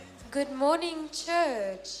Good morning,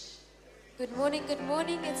 church. Good morning, good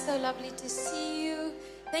morning. It's so lovely to see you.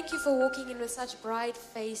 Thank you for walking in with such bright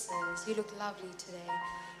faces. You look lovely today.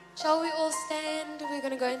 Shall we all stand? We're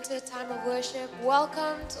going to go into a time of worship.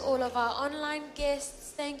 Welcome to all of our online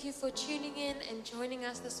guests. Thank you for tuning in and joining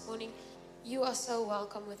us this morning. You are so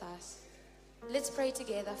welcome with us. Let's pray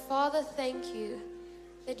together. Father, thank you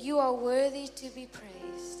that you are worthy to be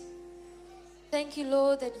praised. Thank you,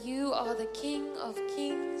 Lord, that you are the King of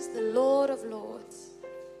kings, the Lord of lords.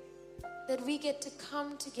 That we get to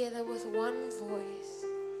come together with one voice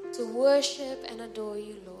to worship and adore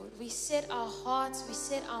you, Lord. We set our hearts, we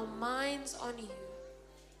set our minds on you.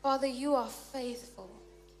 Father, you are faithful.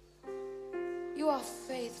 You are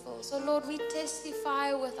faithful. So, Lord, we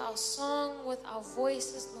testify with our song, with our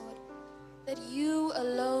voices, Lord, that you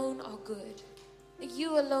alone are good, that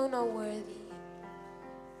you alone are worthy.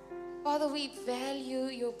 Father, we value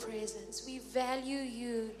your presence. We value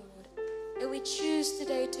you, Lord. And we choose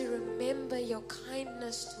today to remember your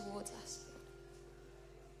kindness towards us.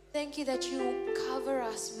 Thank you that you cover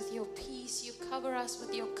us with your peace. You cover us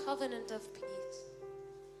with your covenant of peace.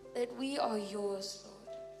 That we are yours,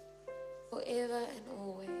 Lord, forever and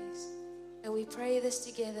always. And we pray this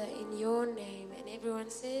together in your name. And everyone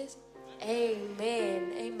says,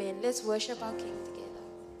 amen. Amen. Let's worship our King together.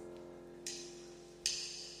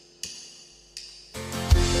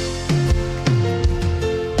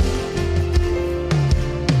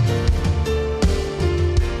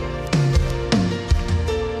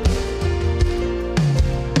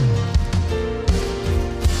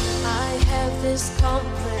 This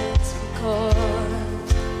complex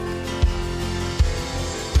because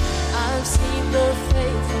I've seen the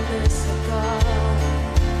faithfulness of God,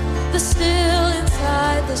 the still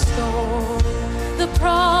inside the storm, the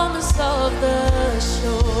promise of the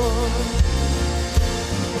shore.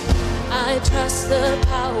 I trust the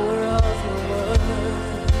power of your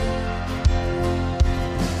word,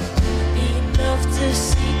 enough to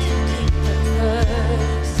seek and keep the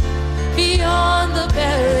first, beyond the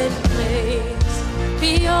barren place,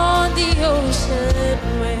 beyond the ocean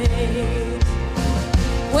waves.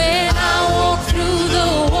 When I walk through the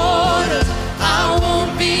waters, I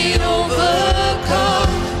won't be overcome.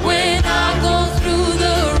 When I go through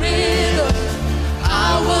the river,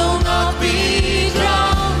 I will not be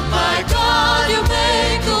drowned. My God, you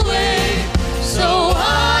make a way, so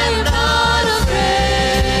I am not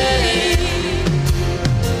afraid.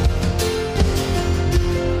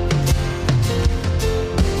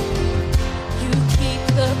 You keep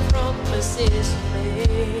the promises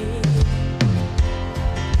made.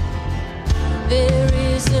 There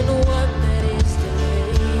isn't one that is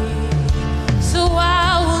delayed, so I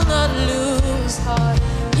will not lose heart.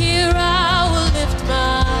 Here I will lift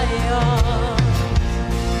my arms.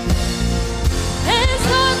 It's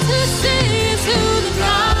hard to see into the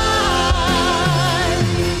night.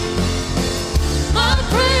 My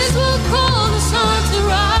praise will call the sun to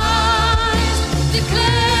rise.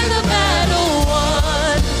 Declare the battle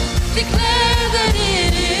won. Declare that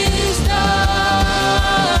it is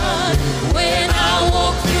done. When I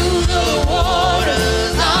walk through the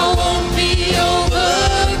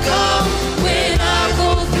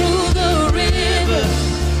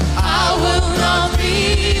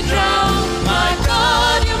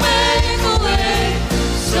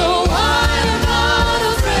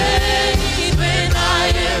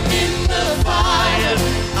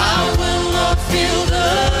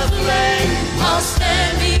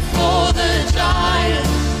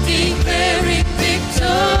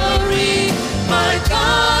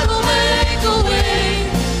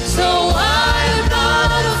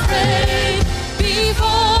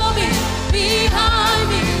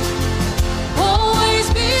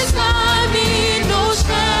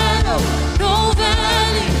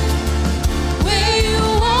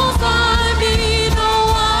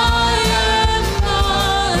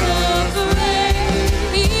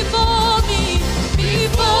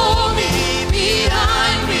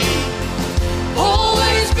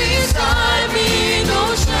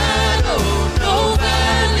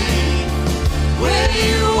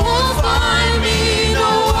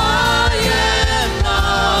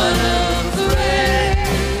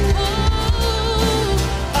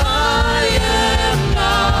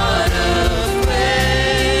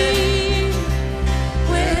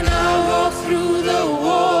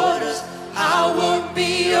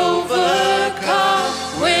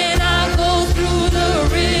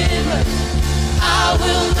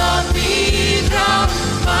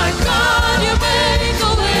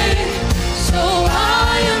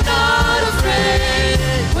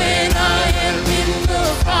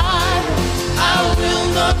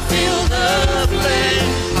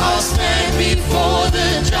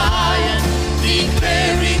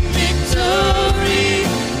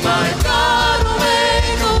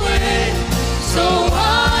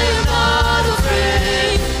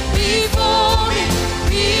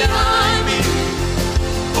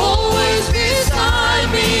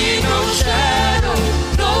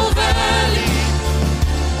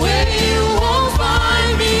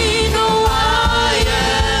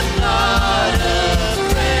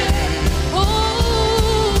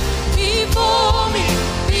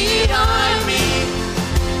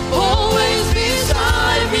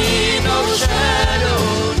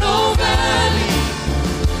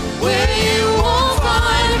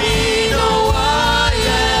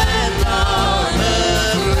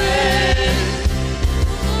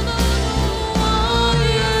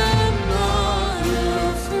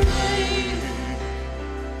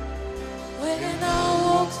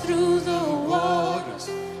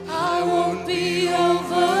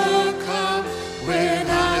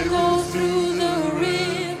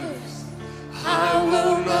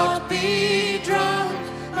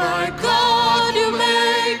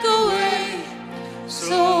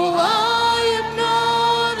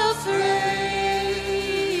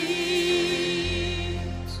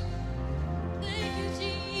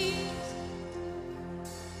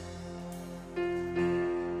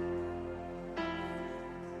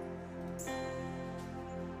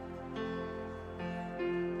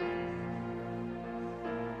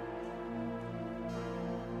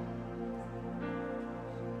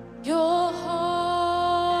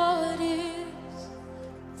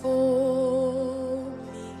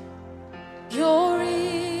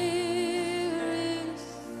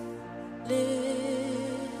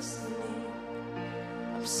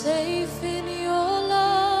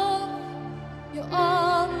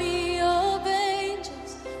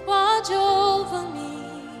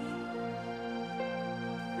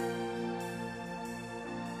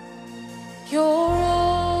You're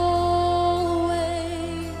always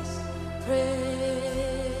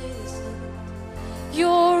present.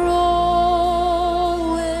 You're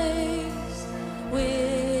always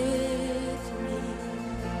with me.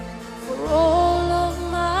 For all of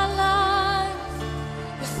my life,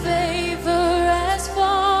 your favor has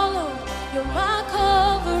followed. You're my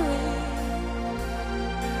covering.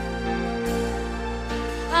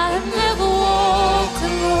 I have never walked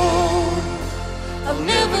alone. I've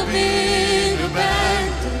never been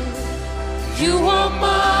abandoned. You are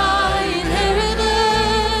my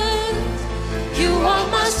inheritance. You are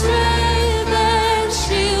my strength and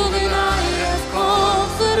shield, and I have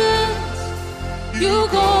confidence. You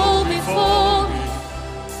go before me.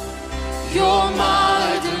 You're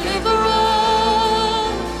my deliverer.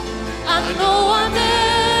 I know I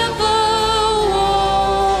never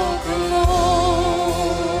walk alone.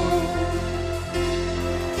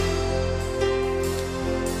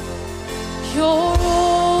 You're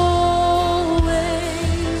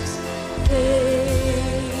always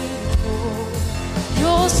faithful.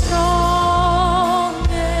 You're strong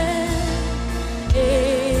and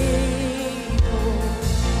able.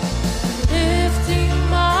 Lifting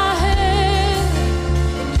my head,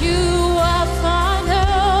 in you I find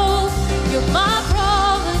help. You're my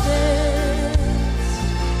providence.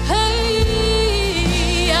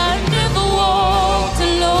 Hey, I never walked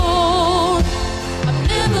alone. I've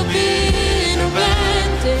never been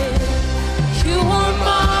abandoned. You are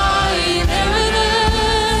my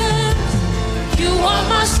inheritance. You are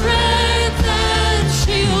my strength and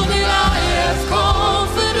shield, and I have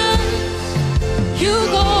confidence. You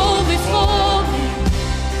go before me.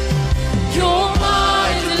 You're my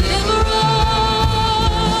deliverer.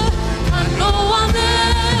 I know I'll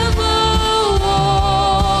never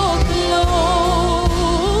walk alone.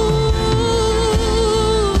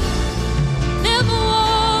 Never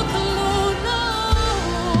walk alone, no,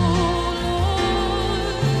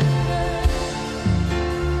 Lord.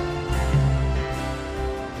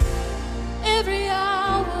 Every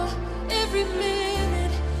hour, every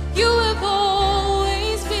minute, you have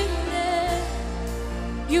always been there.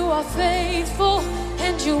 You are faithful,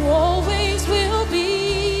 and you always will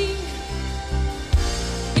be.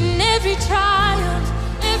 In every triumph,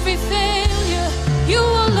 every failure, you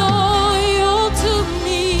are loyal to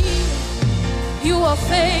me. You are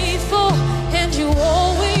faithful, and you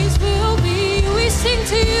always will be. We sing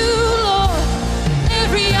to you, Lord.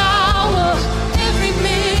 Every hour, every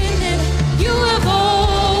minute, you have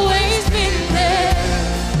always been there.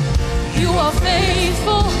 You are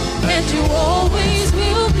faithful, and you always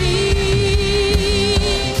will be.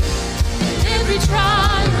 In every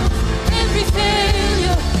triumph, every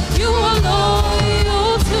failure, you are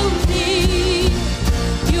loyal to me.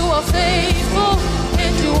 You are faithful,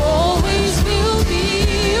 and you always will be.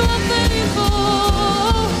 You are faithful.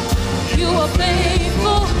 You are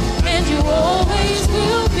faithful, and you always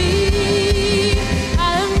will be. I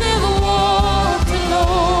have never walked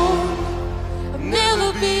alone. I've never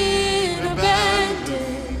been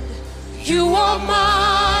abandoned. You are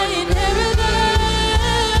my inheritance.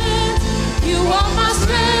 You are my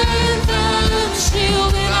strength and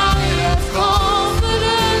shield, and I have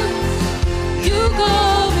confidence. You go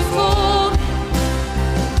before me.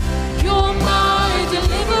 You're my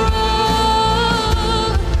deliverer.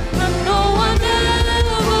 I know I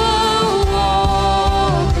never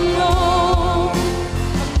walk alone.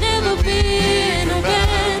 I've never been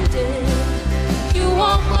abandoned. You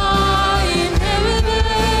are my inheritance.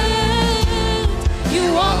 You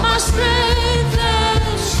are my strength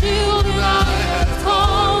and shield, and I have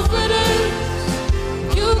confidence.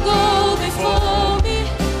 You go before me.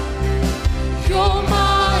 You're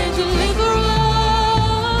my deliverer.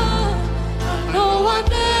 I know I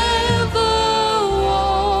never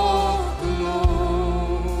walk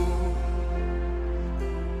alone.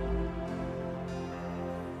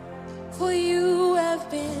 For you have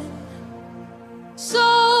been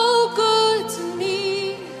so good to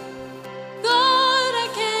me. God, I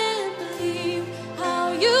can't believe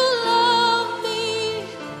how you love me.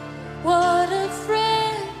 What a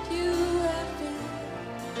friend you have been.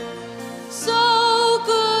 So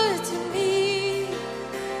good to me.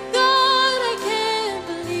 God, I can't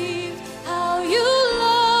believe how you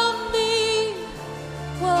love me.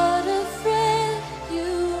 What a friend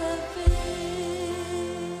you have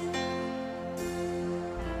been.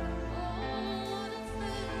 Oh, what a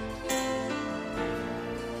friend you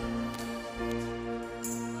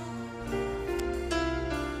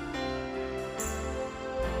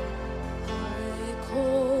I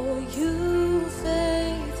call you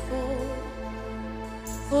faithful,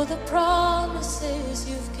 for the promises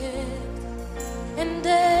you've kept, and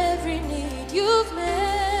every need you've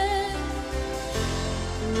met.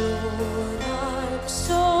 Lord, I'm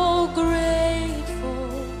so grateful.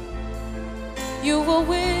 You were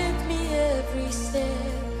with me every step,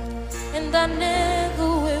 and I never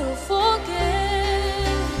will forget.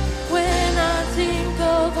 When I think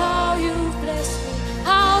of how you've blessed me,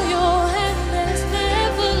 how your hand has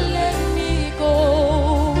never let me go,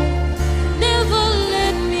 never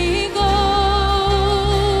let me go.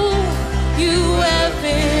 You have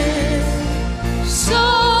been so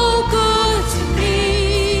good to me.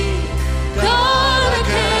 God, I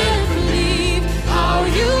can't believe how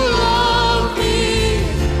you love me.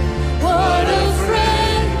 What a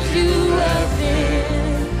friend you have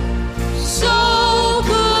been. So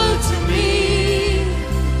good to me.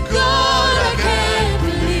 God, I can't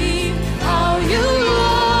believe how you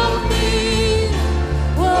love me.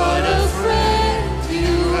 What a friend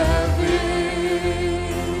you have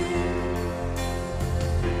been.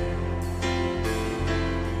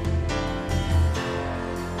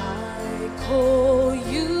 I call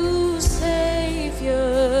you Savior,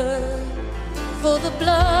 for the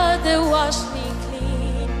blood that washed me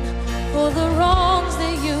clean, for the wrongs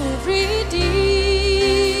that you redeemed.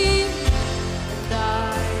 And I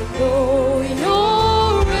know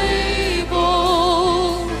you're able.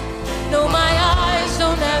 No, my eyes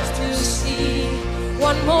don't have to see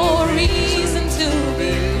one more reason to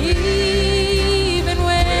believe. And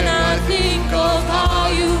when I think of how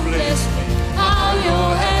you blessed me, how your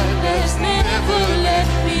hand has never let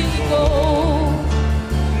me go,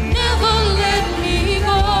 never let me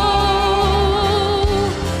go.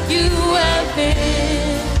 You have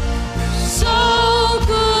been so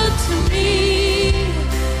good to me.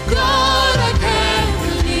 God, I can't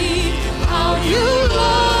believe how you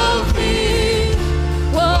love me.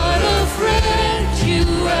 What a friend you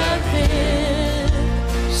have been.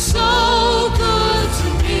 So good to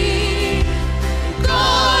me.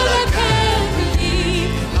 God, I can't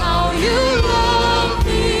believe how you love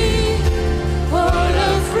me. What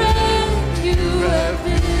a friend you have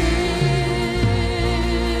been.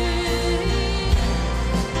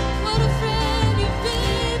 What a friend you've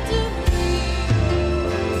been to me.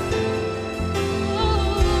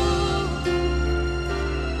 Oh.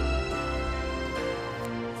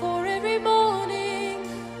 For every morning,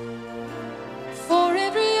 for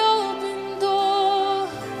every open door,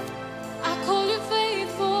 I call you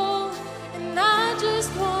faithful, and I just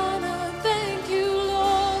wanna thank you,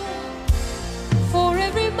 Lord. For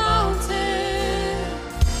every mountain,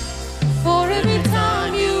 for every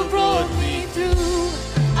time you brought me through,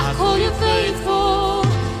 I call you faithful,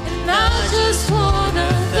 and I just wanna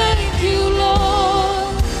thank you,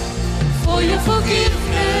 Lord, for your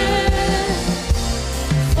forgiveness,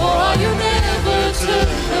 for how you never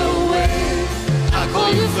turned away. I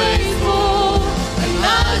call you faithful, and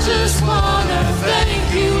I just wanna thank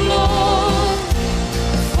you, Lord,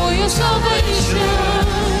 for your salvation.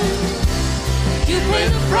 You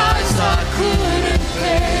paid the price I couldn't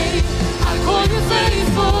pay. I call you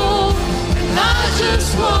faithful, and I just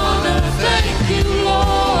wanna thank you,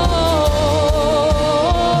 Lord.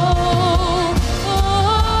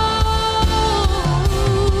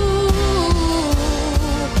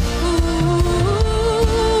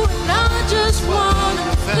 And I just wanna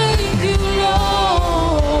thank you,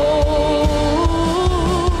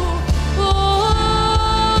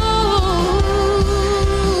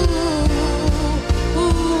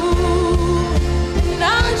 and I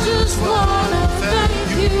just wanna thank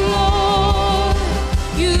you, Lord.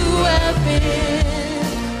 You have been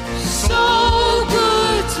so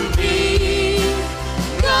good to me.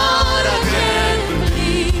 God, I can't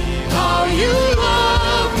believe how you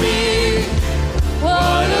love me.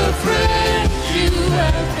 What a friend you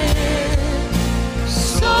have been.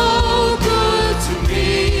 So good to me.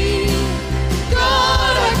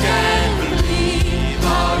 God, I can't believe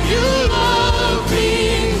how you love me.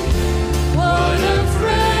 What a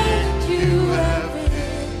friend you have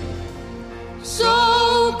been. So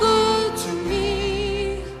good to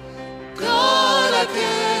me. God, I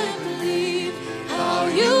can't believe how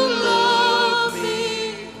you love me.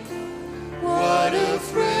 What a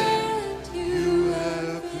friend you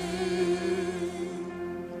have been.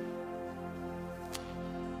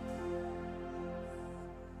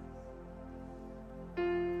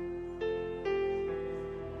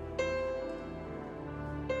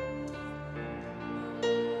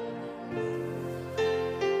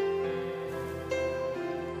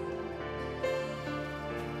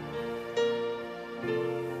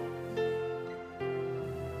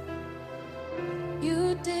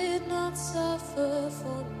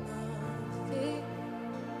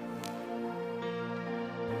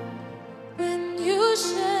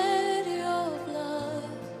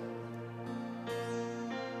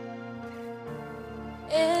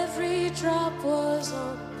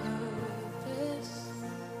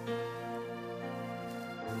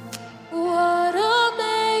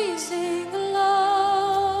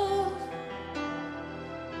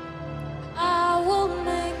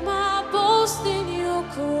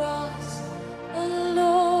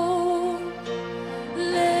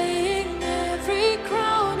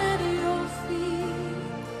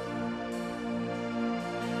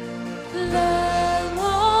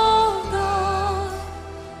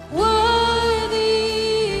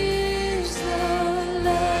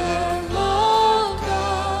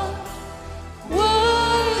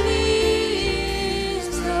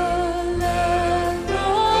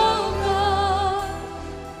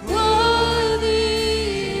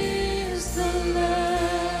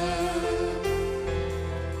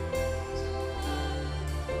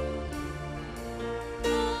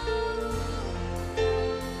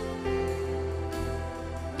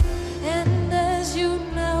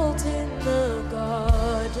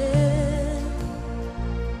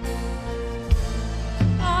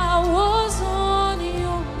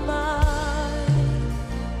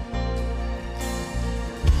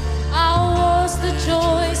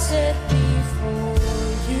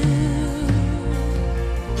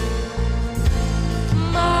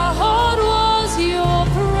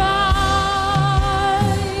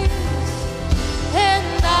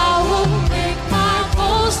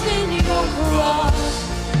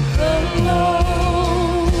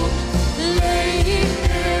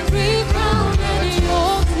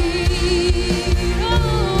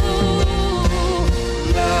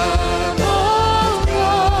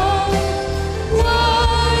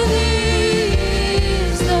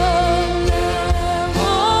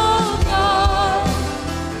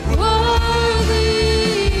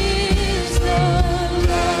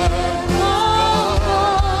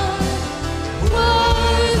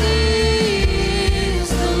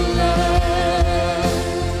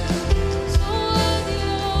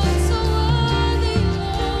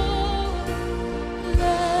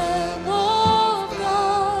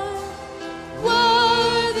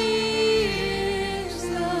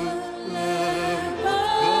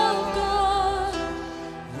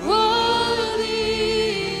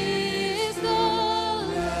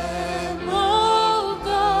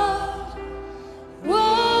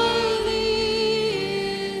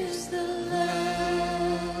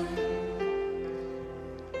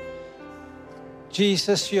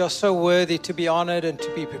 Jesus, you are so worthy to be honored and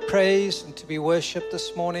to be praised and to be worshiped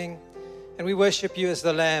this morning. And we worship you as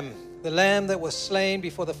the Lamb that was slain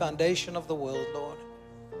before the foundation of the world, Lord.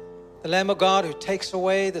 The Lamb of God who takes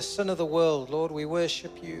away the sin of the world, Lord, we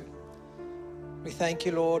worship you. We thank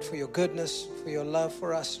you, Lord, for your goodness, for your love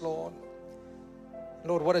for us, Lord.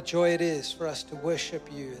 Lord, what a joy it is for us to worship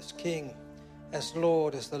you as King, as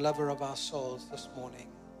Lord, as the lover of our souls this morning.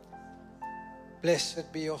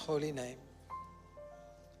 Blessed be your holy name.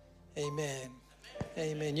 Amen.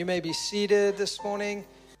 Amen. You may be seated this morning.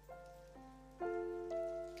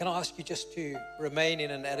 Can I ask you just to remain in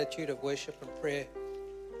an attitude of worship and prayer?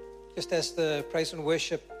 Just as the praise and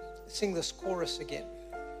worship, sing this chorus again.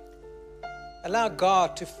 Allow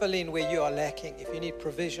God to fill in where you are lacking. If you need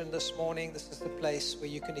provision this morning, this is the place where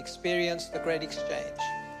you can experience the great exchange.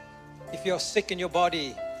 If you're sick in your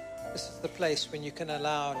body, this is the place when you can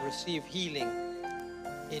allow and receive healing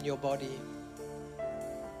in your body.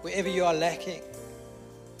 Wherever you are lacking,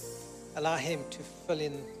 allow Him to fill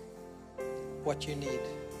in what you need.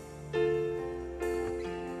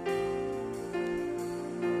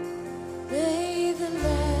 May the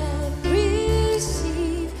Lamb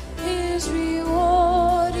receive His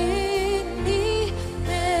reward in me.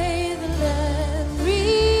 May the Lamb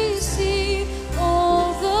receive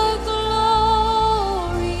all the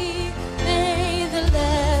glory. May the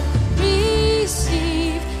Lamb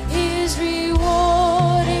receive His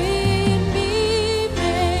reward in me.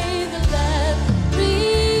 May the Lamb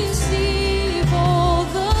receive all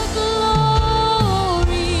the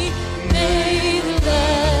glory. May the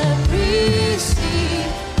Lamb receive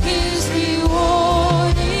His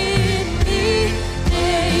reward in me.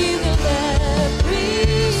 May the Lamb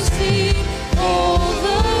receive all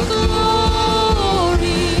the glory.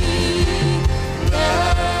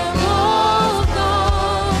 Lamb of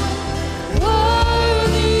God,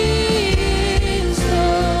 worthy is the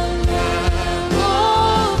Lamb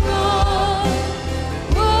of God.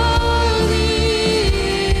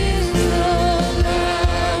 Worthy is the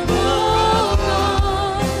Lamb of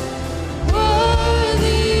God.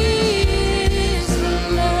 Worthy is the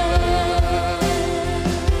Lamb.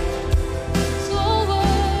 So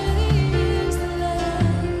worthy is the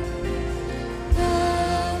Lamb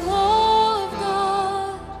of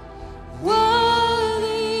God.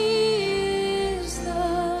 Worthy is the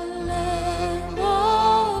Lamb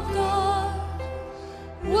of God.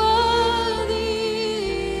 Worthy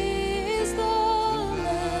is the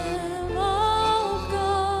Lamb of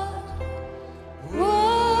God.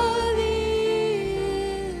 Worthy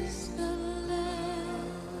is the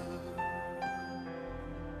Lamb.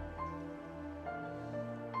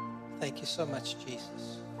 Thank you so much,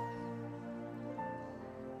 Jesus.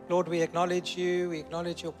 Lord, we acknowledge you. We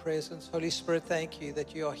acknowledge your presence. Holy Spirit, thank you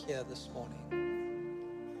that you are here this morning.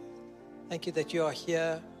 Thank you that you are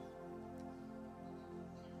here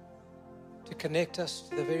to connect us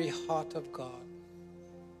to the very heart of God.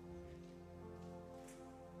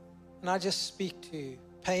 And I just speak to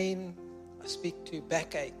pain. I speak to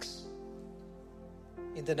backaches.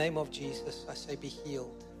 In the name of Jesus, I say be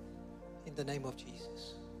healed. In the name of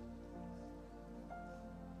Jesus.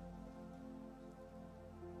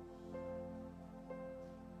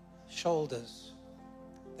 Shoulders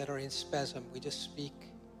that are in spasm, we just speak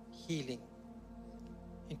healing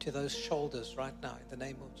into those shoulders right now in the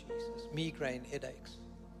name of Jesus. Migraine headaches,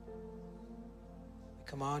 we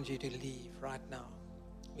command you to leave right now.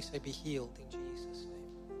 We say be healed in Jesus' name.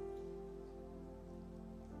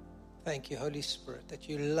 Thank you, Holy Spirit, that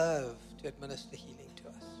you love to administer healing to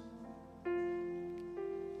us.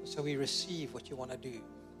 So we receive what you want to do.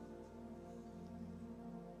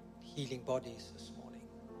 Healing bodies this morning.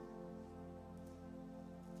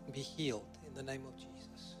 Be healed in the name of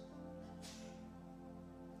Jesus.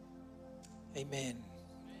 Amen.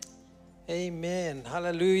 Amen.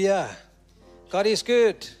 Hallelujah. God is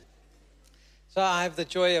good. So I have the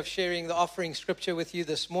joy of sharing the offering scripture with you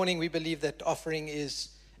this morning. We believe that offering is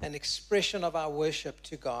an expression of our worship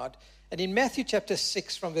to God. And in Matthew chapter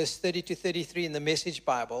 6 from verse 30 to 33 in the Message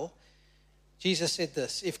Bible, Jesus said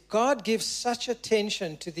this: if God gives such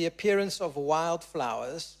attention to the appearance of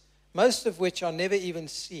wildflowers, most of which are never even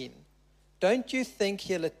seen, don't you think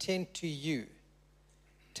He'll attend to you,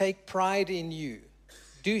 take pride in you,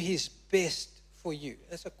 do His best for you?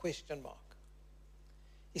 That's a question mark.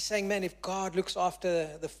 He's saying, man, if God looks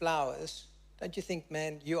after the flowers, don't you think,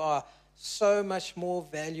 man, you are so much more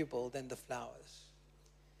valuable than the flowers?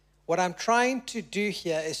 What I'm trying to do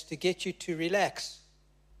here is to get you to relax,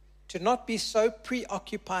 to not be so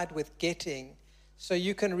preoccupied with getting so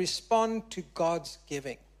you can respond to God's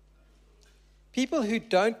giving. People who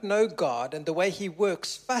don't know God and the way He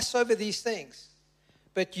works fuss over these things.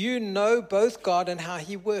 but you know both God and how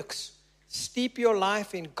he works. Steep your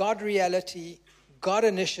life in God reality, God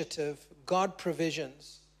initiative, God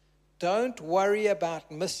provisions. Don't worry about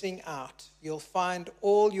missing out. You'll find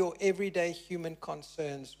all your everyday human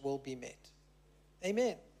concerns will be met.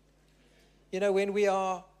 Amen. You know, when we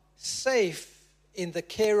are safe in the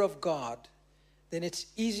care of God, then it's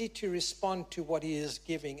easy to respond to what he is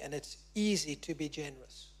giving, and it's easy to be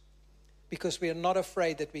generous because we are not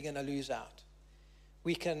afraid that we're going to lose out.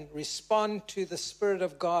 We can respond to the Spirit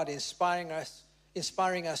of God inspiring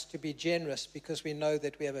us to be generous because we know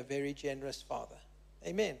that we have a very generous Father.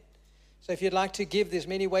 Amen. So if you'd like to give, there's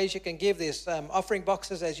many ways you can give. There's offering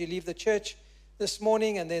boxes as you leave the church this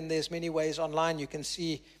morning, and then there's many ways online you can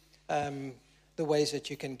see the ways that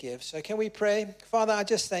you can give. So can we pray? Father, I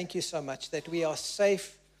just thank you so much that we are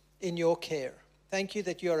safe in your care. Thank you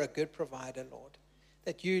that you are a good provider, Lord,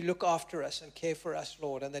 that you look after us and care for us,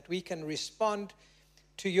 Lord, and that we can respond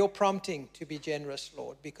to your prompting to be generous,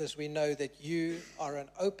 Lord, because we know that you are an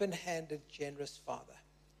open-handed, generous Father.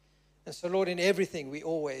 And so, Lord, in everything, we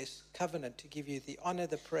always covenant to give you the honor,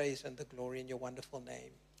 the praise, and the glory in your wonderful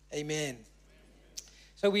name. Amen.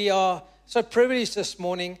 So we are so privileged this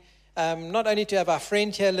morning, not only to have our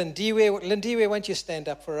friend here, Linley. Linley, won't you stand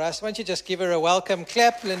up for us? Won't you just give her a welcome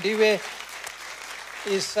clap? Linley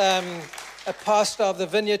is a pastor of the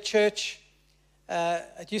Vineyard Church.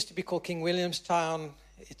 It used to be called King Williamstown.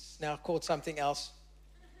 It's now called something else.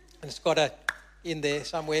 And it's got a in there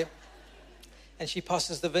somewhere. And she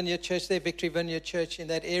pastors the Vineyard Church there, Victory Vineyard Church in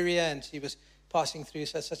that area. And she was passing through.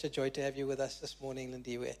 So it's such a joy to have you with us this morning,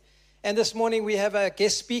 Linley. And this morning we have a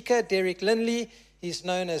guest speaker, Derek Linley. He's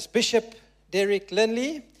known as Bishop Derek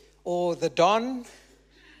Linley, or the Don,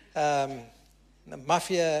 the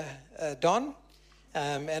Mafia Don.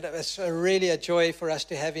 And it's really a joy for us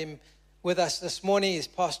to have him with us this morning. He's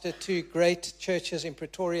pastored two great churches in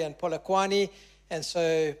Pretoria and Polokwane. And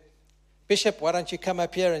so, Bishop, why don't you come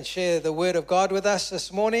up here and share the word of God with us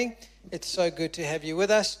this morning? It's so good to have you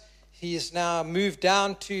with us. He's now moved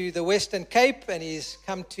down to the Western Cape and he's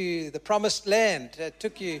come to the Promised Land. It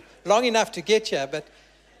took you long enough to get here, but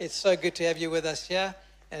it's so good to have you with us here.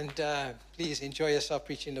 And please enjoy yourself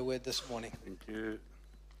preaching the word this morning. Thank you.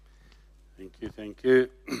 Thank you, thank you.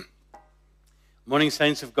 Morning,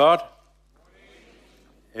 saints of God.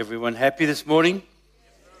 Everyone happy this morning?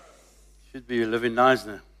 Should be living nice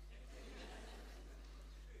now.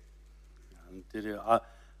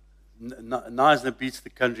 Neisner beats the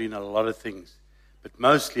country in a lot of things, but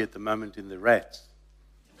mostly at the moment in the rats.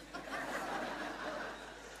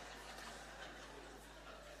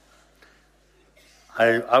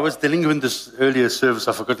 I was telling you in this earlier service,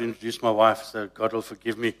 I forgot to introduce my wife, so God will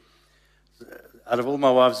forgive me. Out of all my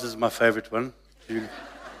wives, this is my favorite one. Julie.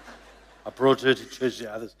 I brought her to church,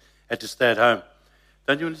 the others had to stay at home.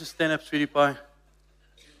 Don't you want to just stand up, sweetie pie?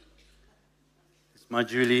 It's my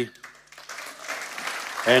Julie.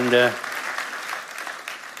 And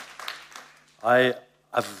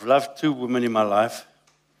I've loved two women in my life.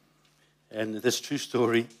 And this true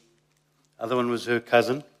story. The other one was her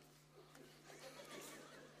cousin.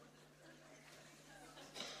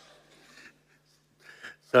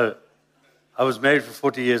 So I was married for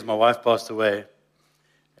 40 years. My wife passed away.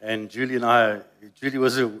 And Julie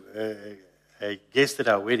was a guest at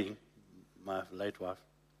our wedding, my late wife.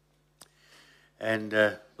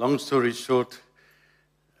 And long story short,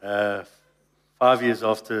 5 years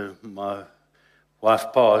after my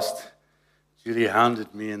wife passed, Julie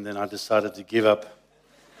hounded me, and then I decided to give up.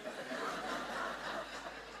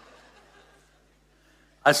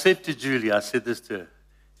 I said to Julie, I said this to her,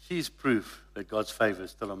 she's proof that God's favor is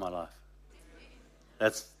still in my life.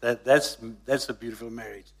 That's a beautiful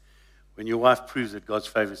marriage. When your wife proves that God's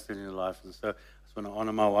favor is still in your life. And so I just want to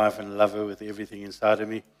honor my wife and love her with everything inside of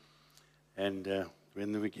me. And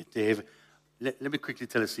when we get to heaven, let me quickly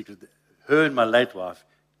tell a secret. Her and my late wife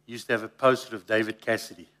used to have a poster of David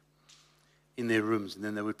Cassidy in their rooms. And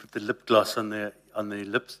then they would put the lip gloss on their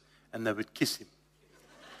lips and they would kiss him.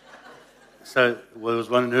 So there was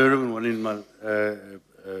one in her room and one in my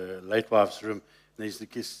late wife's room. And they used to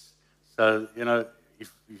kiss. So, you know,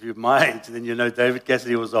 if you're my age, then you know David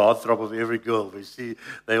Cassidy was the heartthrob of every girl. We see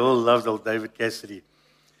they all loved old David Cassidy.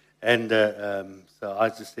 And so I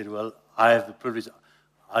just said, well, I have the privilege.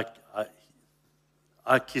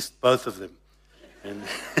 I kissed both of them. And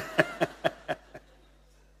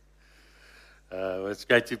well, it's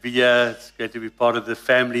great to be here. It's great to be part of the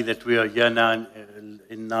family that we are here now in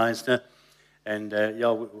Neisner. And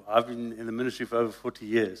I've been in the ministry for over 40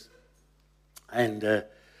 years. And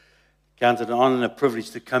counted it on and a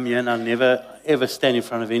privilege to come here, and I never ever stand in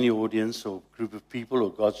front of any audience or group of people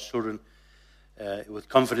or God's children with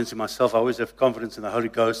confidence in myself. I always have confidence in the Holy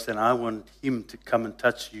Ghost, and I want Him to come and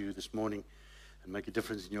touch you this morning and make a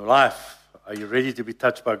difference in your life. Are you ready to be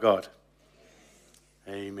touched by God?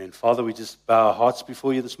 Amen. Father, we just bow our hearts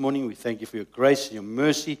before you this morning. We thank you for your grace and your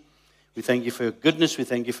mercy. We thank you for your goodness. We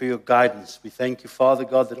thank you for your guidance. We thank you, Father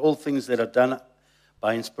God, that all things that are done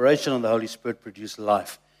by inspiration of the Holy Spirit produce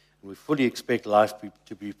life. And we fully expect life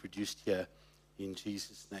to be produced here in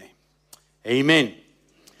Jesus' name. Amen.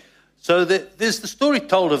 So there's the story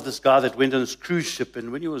told of this guy that went on this cruise ship.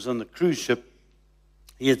 And when he was on the cruise ship,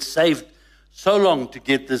 he had saved so long to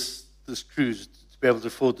get this cruise, to be able to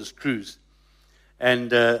afford this cruise.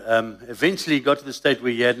 And eventually he got to the state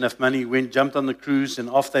where he had enough money. He jumped on the cruise, and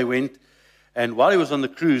off they went. And while he was on the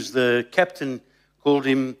cruise, the captain called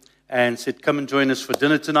him and said, come and join us for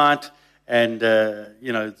dinner tonight. And,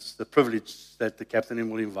 it's the privilege that the captain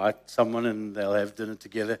will invite someone and they'll have dinner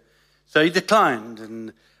together. So he declined.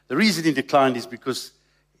 And the reason he declined is because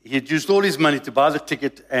he had used all his money to buy the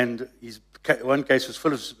ticket, and his one case was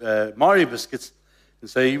full of Mario biscuits. And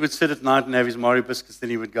so he would sit at night and have his Mario biscuits, then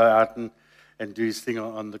he would go out and do his thing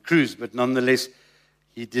on the cruise. But nonetheless,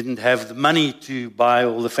 he didn't have the money to buy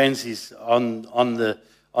all the fancies on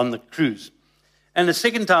the cruise. And the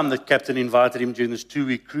second time the captain invited him during this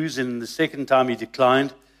 2-week cruise, and the second time he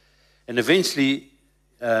declined. And eventually,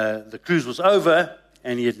 the cruise was over,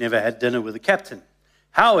 and he had never had dinner with the captain.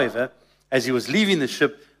 However, as he was leaving the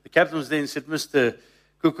ship, the captain was there and said, Mr.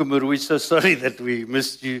 Kukumuru, we're so sorry that we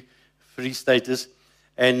missed you, free status.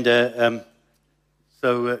 And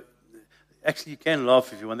actually, you can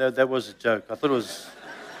laugh if you want. That was a joke. I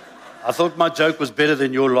thought my joke was better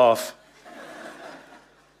than your laugh.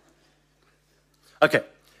 Okay.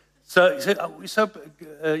 So he said, it's a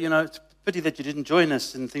pity that you didn't join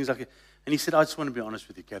us and things like that. And he said, I just want to be honest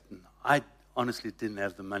with you, Captain. I honestly didn't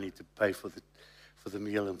have the money to pay for the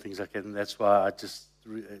meal and things like that. And that's why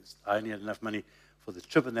I only had enough money for the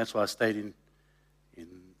trip, and that's why I stayed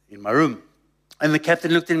in my room. And the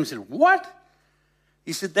captain looked at him and said, what?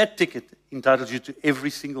 He said, that ticket entitles you to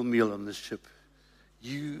every single meal on this ship.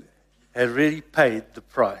 You had already paid the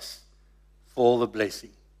price for all the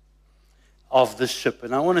blessing of this ship.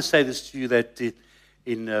 And I want to say this to you, that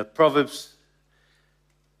in Proverbs,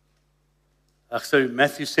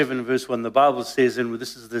 Matthew 7 verse 1, the Bible says, and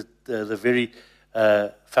this is the very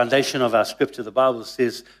foundation of our scripture, the Bible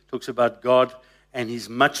talks about God and His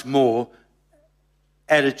much more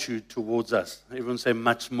attitude towards us. Everyone say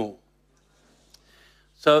much more.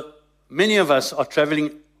 So many of us are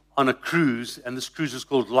traveling on a cruise, and this cruise is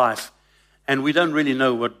called life, and we don't really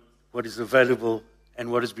know what is available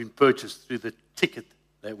and what has been purchased through the ticket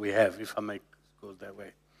that we have, if I may call it that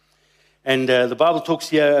way. And the Bible talks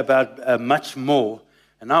here about much more,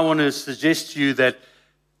 and I want to suggest to you that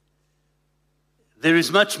there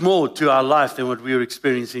is much more to our life than what we are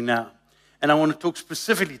experiencing now. And I want to talk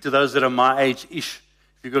specifically to those that are my age-ish.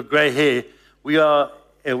 If you've got gray hair, we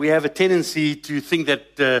have a tendency to think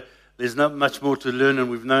that there's not much more to learn and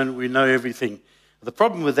we know everything. The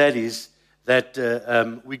problem with that is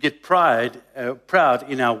that we get proud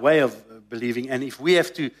in our way of believing. And if we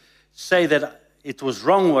have to say that it was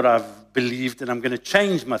wrong what I've believed and I'm going to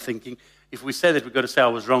change my thinking, if we say that, we've got to say I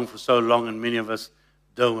was wrong for so long, and many of us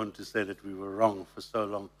don't want to say that we were wrong for so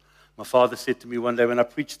long. My father said to me one day when I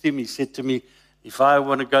preached to him, he said to me, if I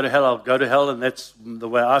want to go to hell, I'll go to hell, and that's the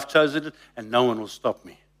way I've chosen it, and no one will stop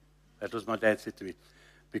me. That was my dad said to me.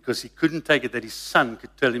 Because he couldn't take it that his son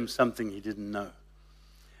could tell him something he didn't know.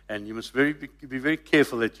 And you must be very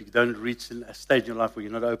careful that you don't reach a stage in your life where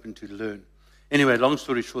you're not open to learn. Anyway, long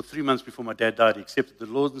story short, 3 months before my dad died, he accepted the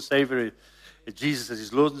Lord and Savior, Jesus as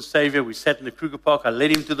his Lord and Savior. We sat in the Kruger Park. I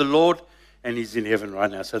led him to the Lord, and he's in heaven right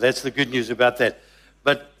now. So that's the good news about that.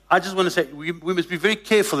 But I just want to say we must be very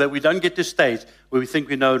careful that we don't get to a stage where we think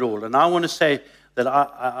we know it all. And I want to say that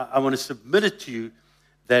I want to submit it to you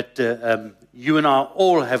that you and I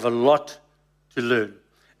all have a lot to learn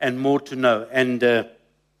and more to know. And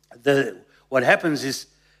what happens is,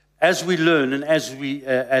 as we learn and as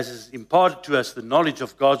is imparted to us the knowledge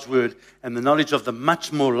of God's word and the knowledge of the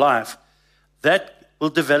much more life, that will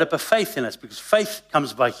develop a faith in us, because faith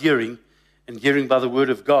comes by hearing, and hearing by the word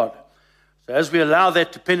of God. So as we allow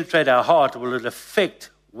that to penetrate our heart, will it affect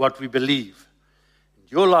what we believe?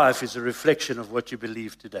 Your life is a reflection of what you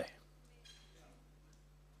believe today.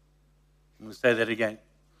 I'm going to say that again.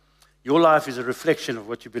 Your life is a reflection of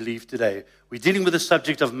what you believe today. We're dealing with the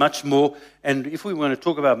subject of much more, and if we want to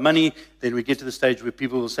talk about money, then we get to the stage where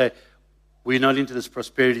people will say, we're not into this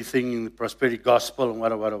prosperity thing, the prosperity gospel, and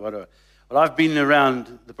whatever. Well, I've been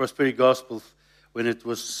around the prosperity gospel when it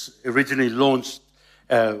was originally launched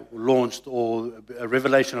launched, or a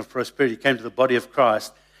revelation of prosperity came to the body of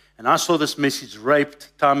Christ, and I saw this message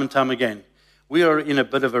raped time and time again. We are in a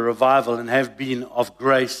bit of a revival and have been of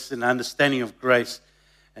grace and understanding of grace,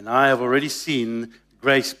 and I have already seen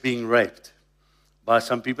grace being raped by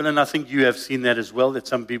some people, and I think you have seen that as well, that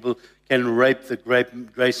some people can rape the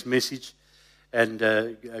grace message. And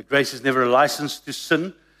grace is never a license to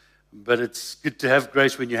sin, but it's good to have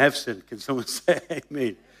grace when you have sinned. Can someone say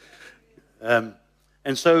amen?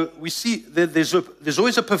 And so we see that there's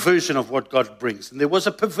always a perversion of what God brings. And there was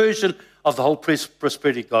a perversion of the whole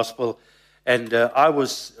prosperity gospel. And I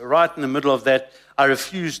was right in the middle of that. I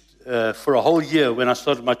refused for a whole year when I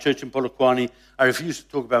started my church in Polokwane. I refused to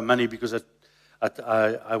talk about money because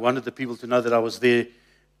I wanted the people to know that I was there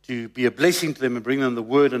to be a blessing to them and bring them the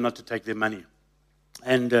word and not to take their money.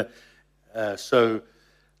 And so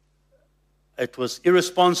it was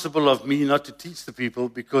irresponsible of me not to teach the people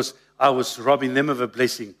because I was robbing them of a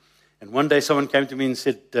blessing. And one day someone came to me and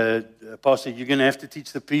said, Pastor, you're going to have to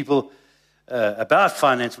teach the people about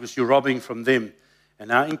finance because you're robbing from them.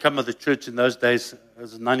 And our income of the church in those days, it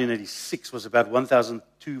was 1986, was about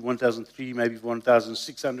 1,200, 1,300, maybe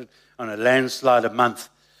 1,600 on a landslide a month.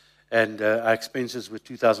 And our expenses were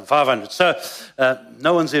 2,500. So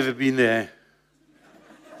no one's ever been there.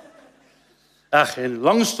 And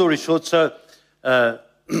long story short, so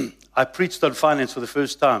I preached on finance for the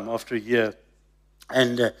first time after a year.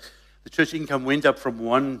 And the church income went up from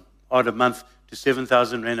 $1 odd a month to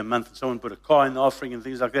 7,000 rand a month. And someone put a car in the offering and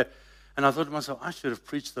things like that. And I thought to myself, I should have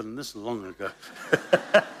preached on this long ago.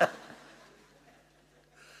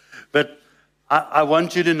 But I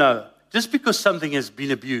want you to know, just because something has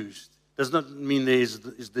been abused does not mean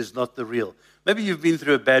there's not the real. Maybe you've been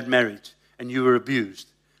through a bad marriage and you were abused.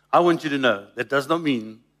 I want you to know that does not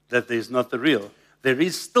mean that there's not the real. There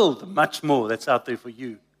is still the much more that's out there for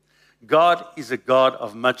you. God is a God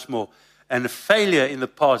of much more. And failure in the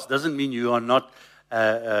past doesn't mean you are not,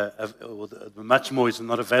 or the much more is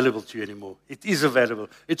not available to you anymore. It is available.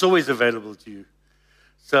 It's always available to you.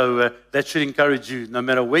 So that should encourage you, no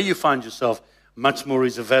matter where you find yourself, much more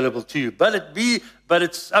is available to you. But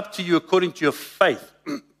it's up to you according to your faith.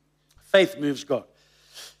 Faith moves God.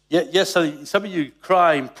 Yes, so some of you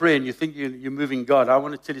cry in prayer and you think you're moving God. I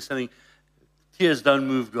want to tell you something. Tears don't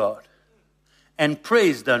move God. And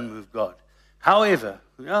prayers don't move God. However,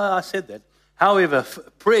 I said that. However,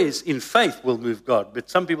 prayers in faith will move God. But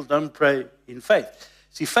some people don't pray in faith.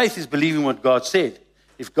 See, faith is believing what God said.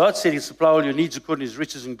 If God said He'll supply all your needs according to His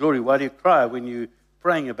riches and glory, why do you cry when you're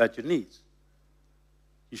praying about your needs?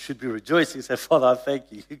 You should be rejoicing and say, Father, I thank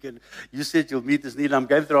you. You said you'll meet this need. I'm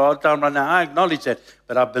going through a hard time right now. I acknowledge that.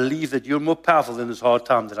 But I believe that you're more powerful than this hard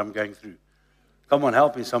time that I'm going through. Come on,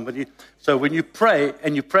 help me, somebody. So when you pray,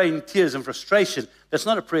 and you pray in tears and frustration, that's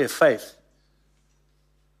not a prayer of faith.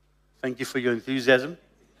 Thank you for your enthusiasm.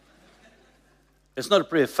 It's not a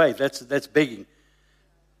prayer of faith. That's begging,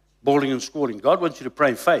 bawling and squalling. God wants you to pray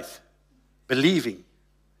in faith. Believing.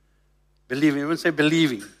 Believing. Everyone say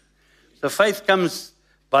believing. So faith comes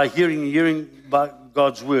by hearing by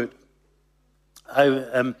God's word.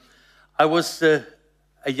 I was a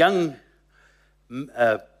young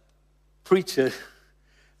preacher,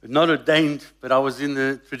 not ordained, but I was in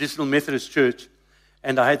the traditional Methodist church,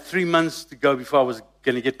 and I had 3 months to go before I was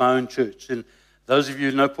going to get my own church. And those of you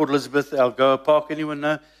who know Port Elizabeth, Algoa Park, anyone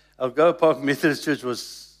know? Algoa Park Methodist Church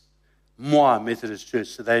was my Methodist church.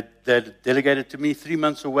 So they delegated to me 3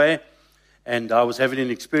 months away, and I was having an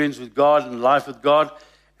experience with God and life with God.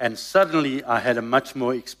 And suddenly, I had a much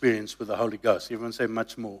more experience with the Holy Ghost. Everyone say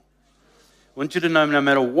much more. I want you to know, no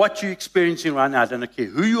matter what you're experiencing right now, I don't care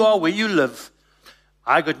who you are, where you live,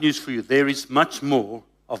 I got news for you. There is much more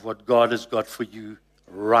of what God has got for you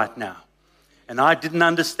right now. And I didn't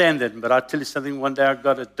understand that, but I tell you something, one day I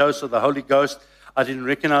got a dose of the Holy Ghost. I didn't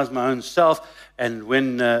recognize my own self. And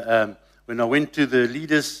when I went to the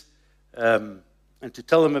leaders and to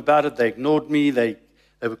tell them about it, they ignored me. They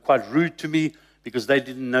were quite rude to me, because they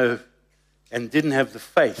didn't know and didn't have the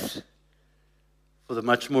faith for the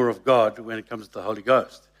much more of God when it comes to the Holy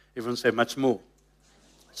Ghost. Everyone say much more.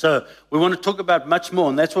 So we want to talk about much more,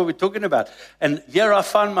 and that's what we're talking about. And here I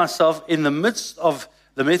found myself in the midst of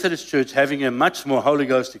the Methodist Church having a much more Holy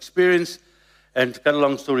Ghost experience. And to cut a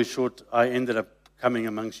long story short, I ended up coming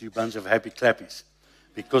amongst you bunch of happy clappies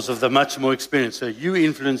because of the much more experience. So you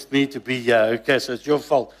influenced me to be, okay, so it's your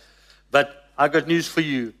fault. But I got news for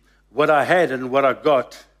you. What I had and what I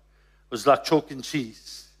got was like chalk and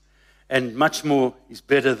cheese. And much more is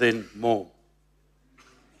better than more.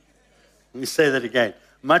 Let me say that again.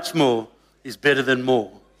 Much more is better than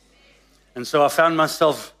more. And so I found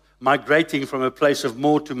myself migrating from a place of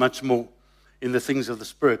more to much more in the things of the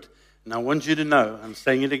Spirit. And I want you to know, I'm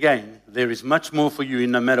saying it again, there is much more for you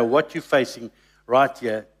no matter what you're facing right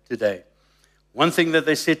here today. One thing that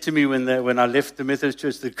they said to me when I left the Methodist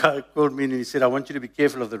Church, the guy called me and he said, I want you to be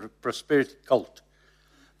careful of the prosperity cult.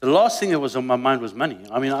 The last thing that was on my mind was money.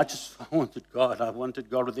 I mean, I wanted God. I wanted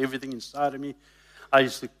God with everything inside of me. I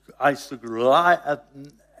used to lie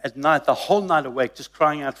at night, the whole night awake, just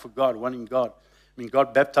crying out for God, wanting God. I mean,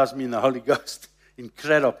 God baptized me in the Holy Ghost in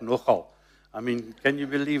Kradop, nogal. I mean, can you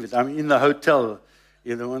believe it? I'm in the hotel.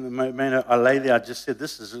 You know, when I lay there, I just said,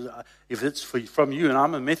 if it's from you, and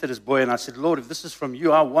I'm a Methodist boy, and I said, Lord, if this is from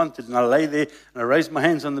you, I want it. And I lay there, and I raised my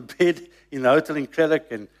hands on the bed in the hotel in Kradop,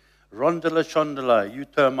 and Rondala Shondala, you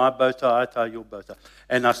tie my bow tie, I tie your bow tie.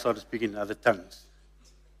 And I started speaking in other tongues.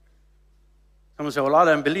 Someone said, well, I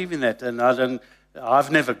don't believe in that, and I've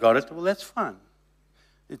never got it. Well, that's fine.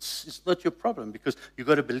 It's not your problem, because you've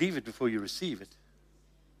got to believe it before you receive it.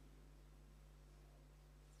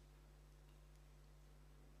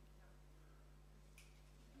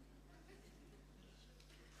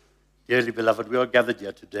 Dearly beloved, we are gathered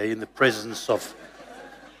here today in the presence of...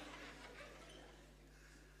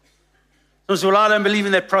 Someone says, well, I don't believe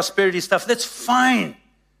in that prosperity stuff. That's fine.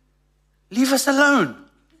 Leave us alone.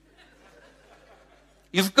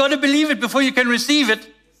 You've got to believe it before you can receive it.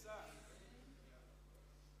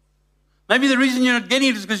 Maybe the reason you're not getting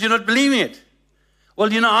it is because you're not believing it. Well,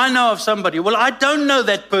 I know of somebody. Well, I don't know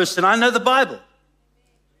that person. I know the Bible.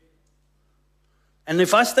 And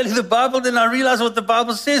if I study the Bible, then I realize what the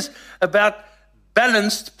Bible says about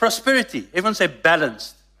balanced prosperity. Everyone say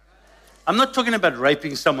balanced. I'm not talking about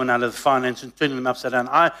raping someone out of the finance and turning them upside down.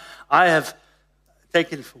 I have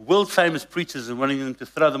taken world-famous preachers and wanting them to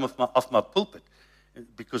throw them off my pulpit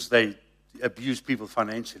because they abuse people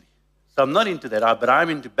financially. So I'm not into that, but I'm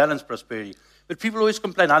into balanced prosperity. But people always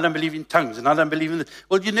complain, I don't believe in tongues, and I don't believe in this.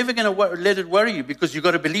 Well, you're never going to let it worry you, because you've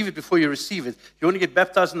got to believe it before you receive it. You want to get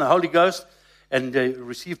baptized in the Holy Ghost and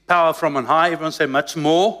receive power from on high, everyone say much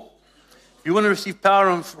more. If you want to receive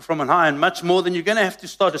power from on high and much more, then you're going to have to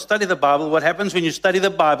start to study the Bible. What happens when you study the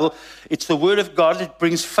Bible, it's the Word of God. It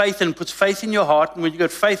brings faith and puts faith in your heart. And when you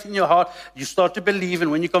got faith in your heart, you start to believe. And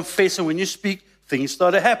when you confess and when you speak, things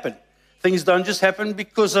start to happen. Things don't just happen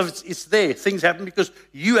because it's there. Things happen because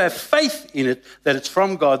you have faith in it, that it's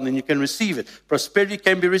from God, and then you can receive it. Prosperity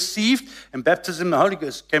can be received, and baptism in the Holy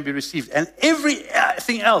Ghost can be received. And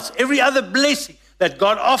everything else, every other blessing that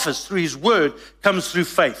God offers through His Word comes through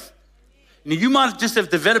faith. Now, you might just have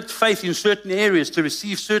developed faith in certain areas to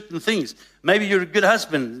receive certain things. Maybe you're a good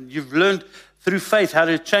husband. You've learned through faith how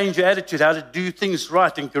to change your attitude, how to do things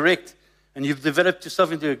right and correct, and you've developed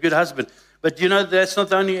yourself into a good husband. But that's not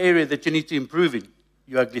the only area that you need to improve in,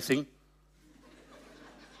 you ugly thing.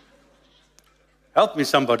 Help me,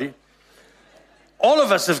 somebody. All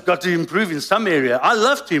of us have got to improve in some area. I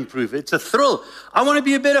love to improve. It's a thrill. I want to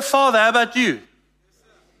be a better father. How about you?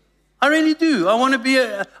 I really do. I want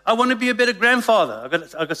to be a better grandfather.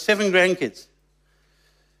 I've got 7 grandkids.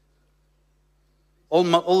 All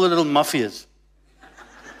the little mafias.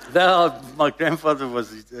 My grandfather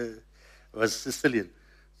was Sicilian.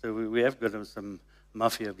 So we have got some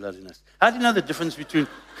mafia blood in us. How do you know the difference when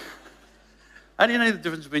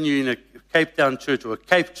you're in a Cape Town church or a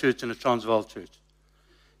Cape church and a Transvaal church?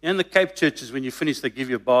 In the Cape churches, when you finish, they give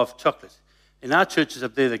you a bar of chocolate. In our churches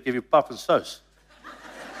up there, they give you pap and sauce.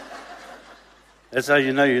 That's how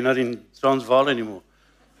you know you're not in Transvaal anymore.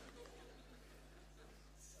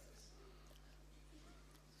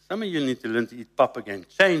 Some of you need to learn to eat pap again.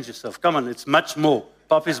 Change yourself. Come on, it's much more.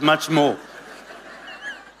 Pap is much more.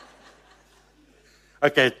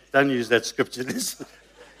 Okay, don't use that scripture.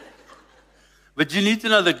 But you need to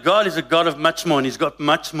know that God is a God of much more, and He's got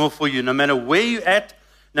much more for you. No matter where you're at,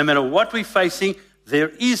 no matter what we're facing, there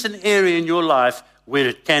is an area in your life where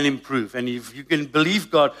it can improve. And if you can believe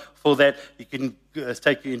God for that, He can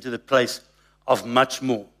take you into the place of much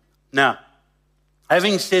more. Now,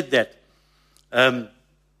 having said that, I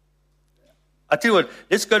tell you what,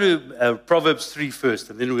 let's go to Proverbs 3 first,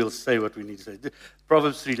 and then we'll say what we need to say.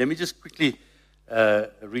 Proverbs 3, let me just quickly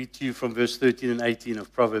read to you from verse 13 and 18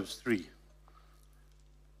 of Proverbs 3.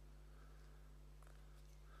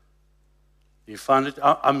 You find it?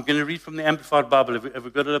 I'm going to read from the Amplified Bible. Have we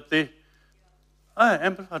got it up there?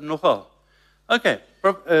 Amplified, nogal. Okay.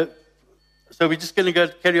 So we're just going to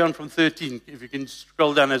carry on from 13. If you can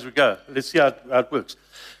scroll down as we go. Let's see how it works.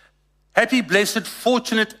 Happy, blessed,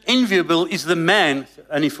 fortunate, enviable is the man,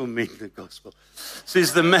 only for me, the gospel,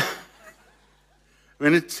 says the man.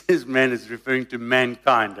 When it says man, it's referring to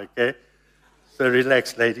mankind, okay? So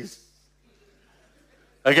relax, ladies.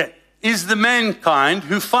 Okay. is the mankind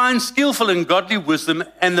who finds skillful and godly wisdom,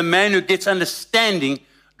 and the man who gets understanding,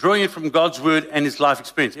 drawing it from God's word and his life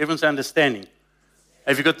experience. Everyone's understanding.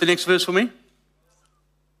 Have you got the next verse for me?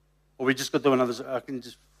 Or we just got the one other? I can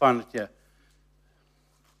just find it here.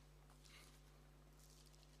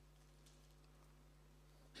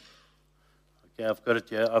 Okay, I've got it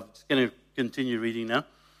here. I'm just going to continue reading now.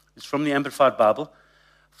 It's from the Amplified Bible.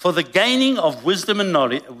 For the gaining of wisdom and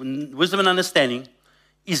knowledge, wisdom and understanding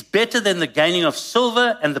is better than the gaining of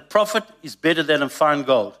silver, and the profit is better than of fine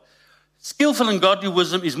gold. Skillful and godly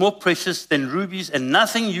wisdom is more precious than rubies, and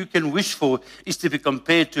nothing you can wish for is to be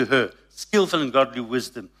compared to her. Skillful and godly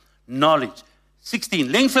wisdom. Knowledge.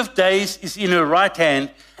 16. Length of days is in her right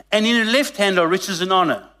hand, and in her left hand are riches and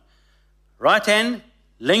honor. Right hand,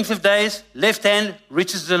 length of days, left hand,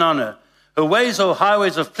 riches and honor. Her ways are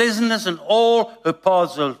highways of pleasantness, and all her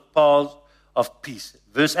paths are paths of peace.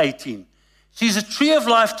 Verse 18. She is a tree of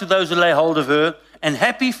life to those who lay hold of her, and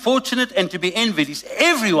happy, fortunate, and to be envied is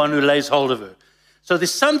everyone who lays hold of her. So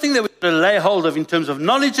there's something that we're going to lay hold of in terms of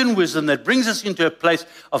knowledge and wisdom that brings us into a place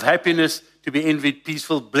of happiness, to be envied,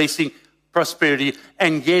 peaceful, blessing, prosperity.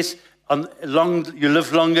 And yes, you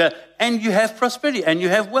live longer, and you have prosperity, and you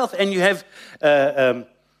have wealth, and you have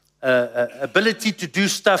ability to do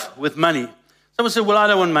stuff with money. Someone said, well, I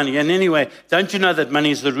don't want money. And anyway, don't you know that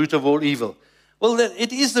money is the root of all evil? Well,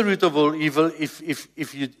 it is the root of all evil if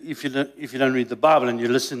you don't read the Bible and you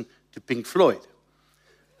listen to Pink Floyd.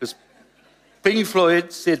 Because Pink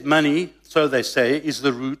Floyd said money, so they say, is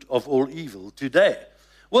the root of all evil today.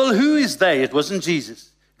 Well, who is they? It wasn't Jesus.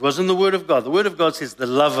 It wasn't the Word of God. The Word of God says the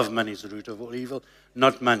love of money is the root of all evil,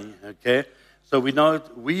 not money, okay? So we're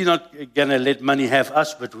not going to let money have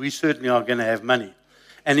us, but we certainly are going to have money.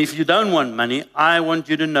 And if you don't want money, I want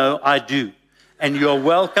you to know I do. And you're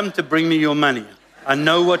welcome to bring me your money. I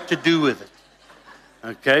know what to do with it.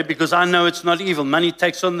 Okay? Because I know it's not evil. Money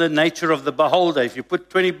takes on the nature of the beholder. If you put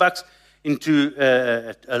 20 bucks into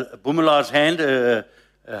a boemelaar's hand, a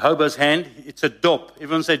hobo's hand, it's a dop.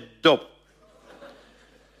 Everyone say dop.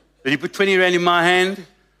 But you put 20 rand in my hand,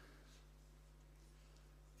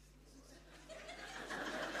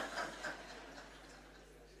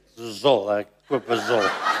 zol, I quip a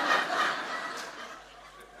zol.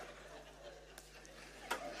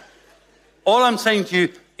 All I'm saying to you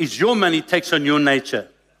is your money takes on your nature.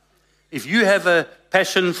 If you have a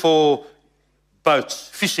passion for boats,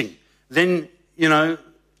 fishing, then,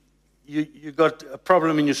 you got a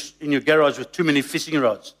problem in your garage with too many fishing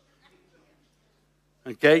rods.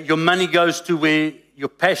 Okay? Your money goes to where your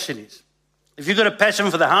passion is. If you've got a passion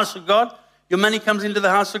for the house of God, your money comes into the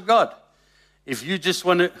house of God. If you just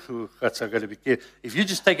want to, I've got to be careful. If you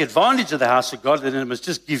just take advantage of the house of God, then it must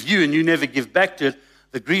just give you and you never give back to it.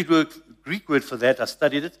 The Greek word for that, I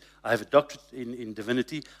studied it. I have a doctorate in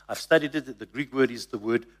divinity. I've studied it. The Greek word is the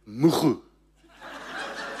word muchu.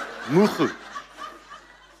 Muchu.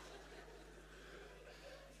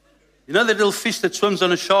 You know that little fish that swims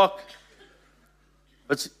on a shark?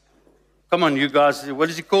 Come on, you guys. What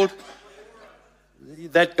is he called?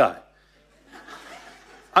 That guy.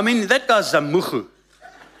 I mean, that guy's a muchu.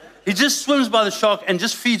 He just swims by the shark and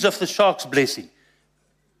just feeds off the shark's blessing.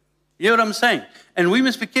 You know what I'm saying? And we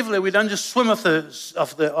must be careful that we don't just swim off the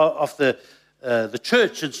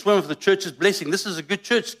church and swim off the church's blessing. This is a good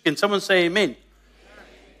church. Can someone say amen?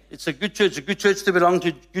 It's a good church to belong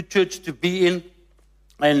to, good church to be in.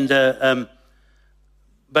 And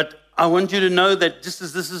but I want you to know that just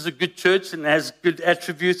as this is a good church and has good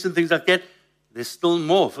attributes and things like that, there's still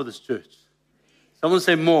more for this church. Someone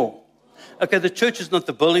say more. Okay, the church is not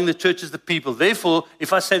the building, the church is the people. Therefore,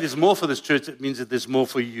 if I say there's more for this church, it means that there's more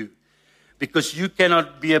for you. Because you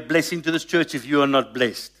cannot be a blessing to this church if you are not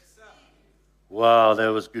blessed. Wow, that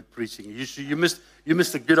was good preaching. You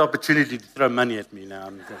missed a good opportunity to throw money at me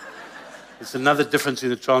now. It's another difference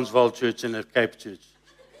in a Transvaal church and a Cape church.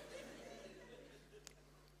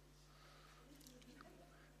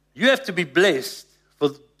 You have to be blessed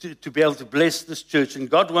to be able to bless this church. And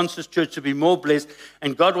God wants this church to be more blessed.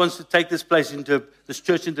 And God wants to take this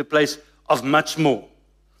church into a place of much more.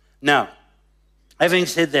 Now, having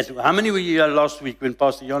said that, how many were you here last week when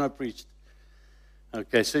Pastor Jana preached?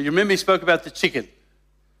 Okay, so you remember he spoke about the chicken.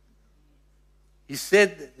 He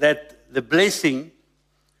said that the blessing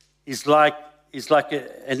is like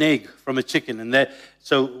an egg from a chicken. And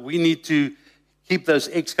so we need to keep those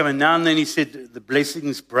eggs coming. Now and then he said the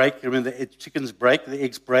blessings break. Remember, the chickens break, the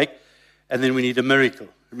eggs break, and then we need a miracle.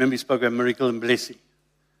 Remember he spoke about miracle and blessing.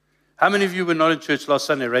 How many of you were not in church last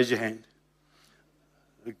Sunday? Raise your hand.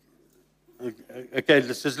 Okay,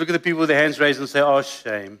 let's just look at the people with their hands raised and say, oh,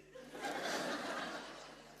 shame.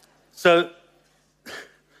 So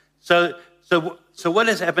So what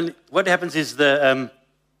has happened? What happens is the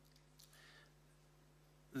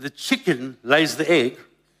chicken lays the egg.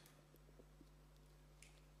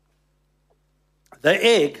 The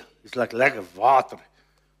egg is like lack of water.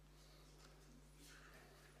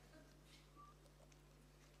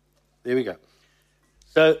 There we go.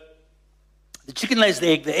 So the chicken lays the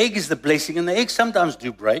egg. The egg is the blessing, and the eggs sometimes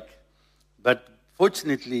do break. But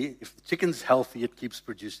fortunately, if the chicken's healthy, it keeps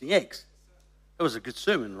producing eggs. That was a good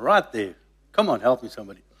sermon right there. Come on, help me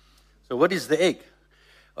somebody. So what is the egg?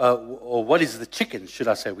 Or what is the chicken, should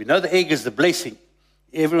I say? We know the egg is the blessing.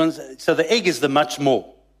 So the egg is the much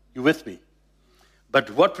more. You with me? But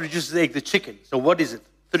what produces the egg? The chicken. So what is it?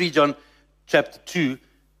 3 John chapter 2.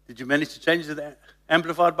 Did you manage to change the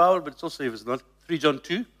Amplified Bible? But it's also, if it's not, 3 John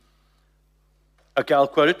 2. Okay, I'll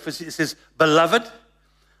quote it. It says, Beloved,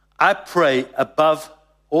 I pray above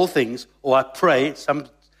all things, or I pray, some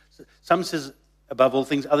says above all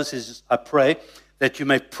things, others says, I pray that you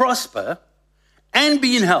may prosper and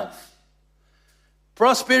be in health.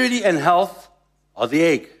 Prosperity and health are the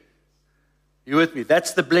egg. You with me?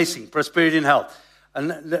 That's the blessing, prosperity and health. And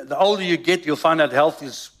the older you get, you'll find out health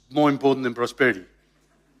is more important than prosperity.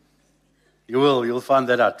 You'll find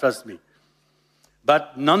that out, trust me.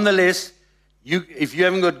 But nonetheless, if you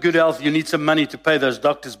haven't got good health, you need some money to pay those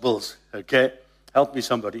doctor's bills, okay? Help me,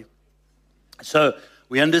 somebody. So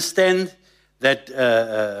we understand that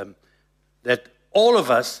that all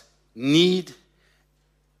of us need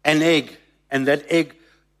an egg, and that egg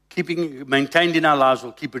maintained in our lives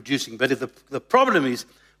will keep producing. But if the problem is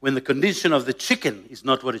when the condition of the chicken is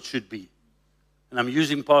not what it should be. And I'm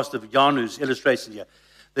using Pastor Janu's illustration here,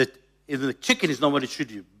 that if the chicken is not what it should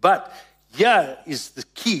be. But here is the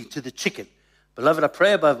key to the chicken. Beloved, I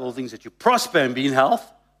pray above all things that you prosper and be in health.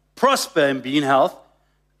 Prosper and be in health,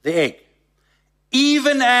 the egg.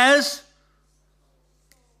 Even as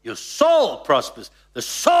your soul prospers. The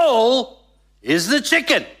soul is the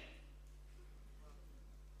chicken.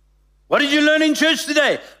 What did you learn in church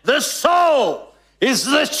today? The soul is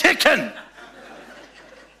the chicken.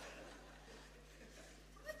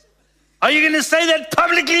 Are you going to say that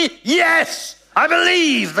publicly? Yes, I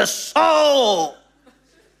believe the soul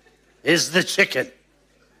is the chicken.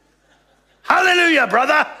 Hallelujah,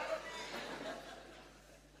 brother.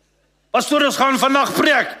 Pastor, ons gaan vandag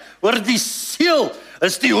preek oor die siel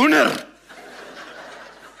is die hoender.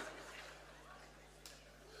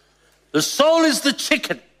 The soul is the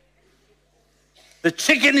chicken. The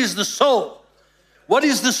chicken is the soul. What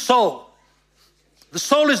is the soul? The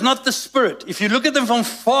soul is not the spirit. If you look at them from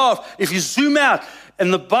far, if you zoom out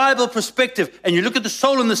in the Bible perspective and you look at the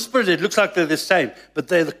soul and the spirit, it looks like they're the same. But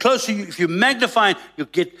they're the closer if you magnify,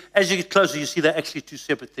 as you get closer, you see they're actually two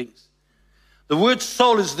separate things. The word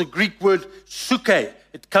soul is the Greek word suke.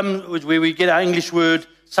 It comes where we get our English word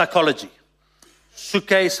psychology.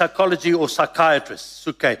 Suke, psychology, or psychiatrist.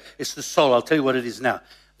 Suke, it's the soul. I'll tell you what it is now.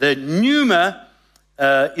 The pneuma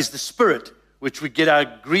is the spirit, which we get our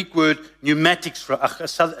Greek word pneumatics from,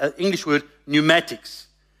 English word pneumatics.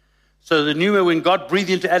 So the pneuma, when God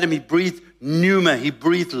breathed into Adam, he breathed pneuma, he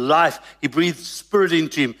breathed life, he breathed spirit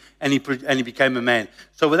into him, and he became a man.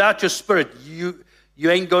 So without your spirit, you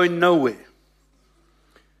ain't going nowhere.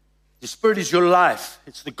 The spirit is your life.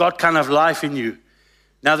 It's the God kind of life in you.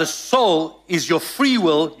 Now the soul is your free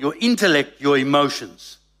will, your intellect, your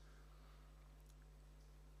emotions.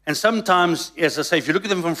 And sometimes, as I say, if you look at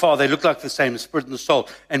them from far, they look like the same, the spirit and the soul.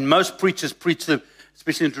 And most preachers preach them,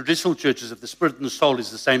 especially in traditional churches, if the spirit and the soul is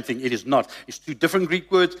the same thing. It is not. It's two different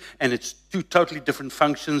Greek words, and it's two totally different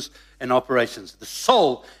functions and operations. The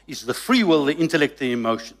soul is the free will, the intellect, the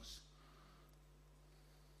emotions.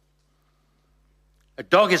 A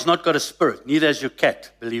dog has not got a spirit, neither has your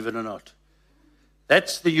cat, believe it or not.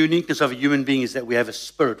 That's the uniqueness of a human being, is that we have a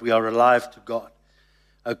spirit. We are alive to God.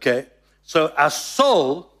 Okay? So our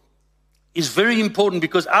soul is very important,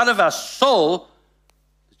 because out of our soul,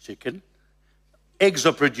 the chicken, eggs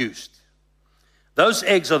are produced. Those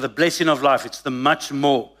eggs are the blessing of life. It's the much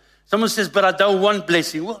more. Someone says, but I don't want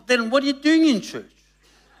blessing. Well, then what are you doing in church?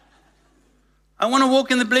 I want to walk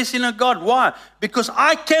in the blessing of God. Why? Because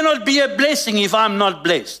I cannot be a blessing if I'm not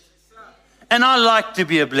blessed. And I like to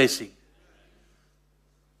be a blessing.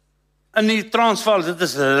 In die Transvaal, dit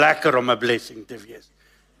is lekker om 'n blessing te wees.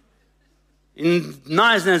 In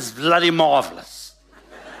niceness, bloody marvelous.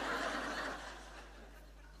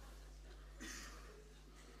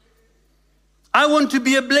 I want to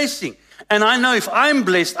be a blessing. And I know if I'm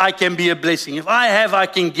blessed, I can be a blessing. If I have, I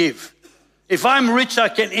can give. If I'm rich, I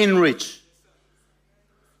can enrich.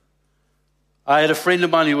 I had a friend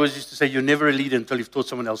of mine who always used to say, you're never a leader until you've taught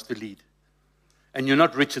someone else to lead. And you're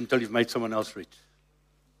not rich until you've made someone else rich.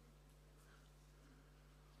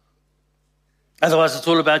 Otherwise, it's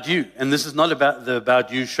all about you. And this is not about the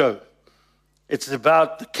About You show. It's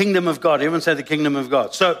about the kingdom of God. Everyone say the kingdom of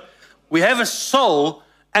God. So we have a soul,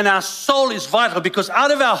 and our soul is vital because out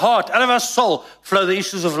of our heart, out of our soul, flow the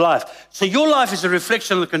issues of life. So your life is a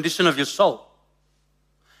reflection of the condition of your soul.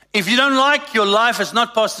 If you don't like your life, it's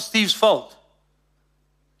not Pastor Steve's fault.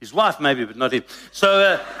 His wife maybe, but not him.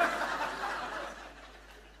 So,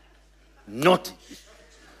 naughty.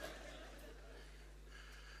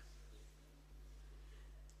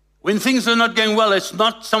 When things are not going well, it's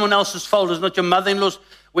not someone else's fault. It's not your mother-in-law's.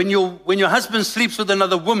 When your husband sleeps with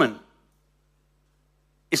another woman,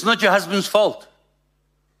 it's not your husband's fault.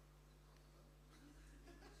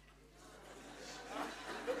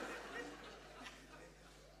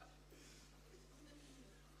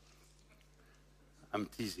 I'm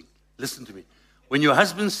teasing. Listen to me. When your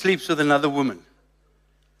husband sleeps with another woman,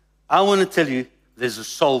 I want to tell you there's a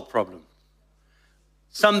soul problem.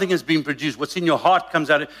 Something has been produced. What's in your heart comes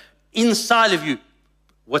out. Inside of you,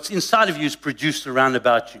 what's inside of you is produced around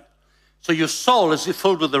about you. So your soul is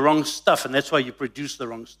filled with the wrong stuff, and that's why you produce the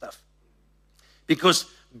wrong stuff. Because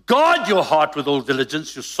guard your heart with all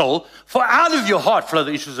diligence, your soul, for out of your heart flow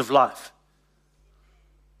the issues of life.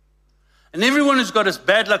 And everyone who's got a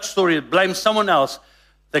bad luck story that blames someone else,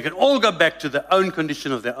 they can all go back to their own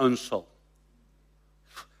condition of their own soul.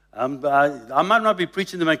 I might not be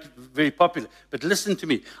preaching to make it very popular, but listen to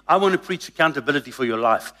me. I want to preach accountability for your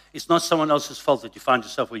life. It's not someone else's fault that you find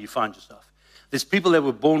yourself where you find yourself. There's people that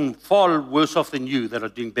were born far worse off than you that are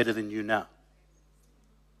doing better than you now.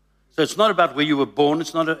 So it's not about where you were born.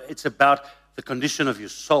 It's about the condition of your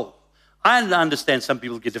soul. I understand some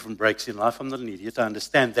people get different breaks in life. I'm not an idiot. I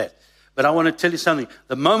understand that. But I want to tell you something.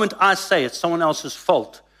 The moment I say it's someone else's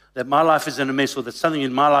fault that my life is in a mess or that something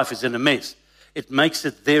in my life is in a mess, it makes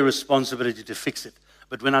it their responsibility to fix it.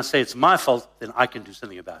 But when I say it's my fault, then I can do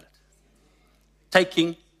something about it.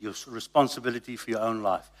 Taking your responsibility for your own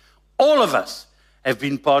life. All of us have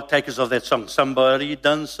been partakers of that song. Somebody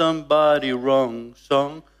done somebody wrong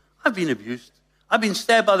song. I've been abused. I've been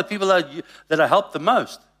stabbed by the people that I helped the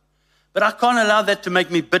most. But I can't allow that to make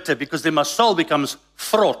me bitter because then my soul becomes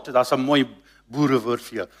vrot. That's 'n mooi boerewoord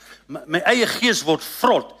vir jou. My eie gees word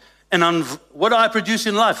vrot. And dan, what do I produce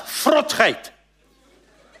in life? Vrotheid.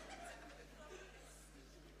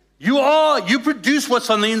 You produce what's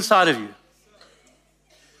on the inside of you.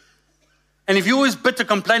 And if you're always bitter,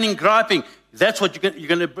 complaining, griping, that's what you're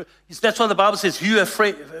going to. That's why the Bible says, he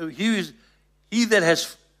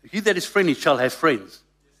that is friendly shall have friends.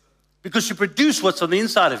 Because you produce what's on the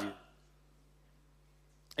inside of you.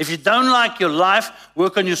 If you don't like your life,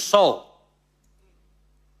 work on your soul.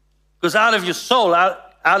 Because out of your soul,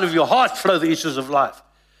 out of your heart flow the issues of life.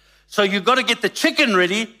 So you've got to get the chicken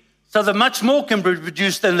ready so that much more can be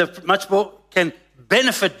produced and the much more can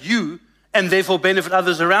benefit you and therefore benefit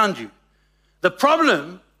others around you. The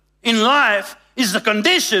problem in life is the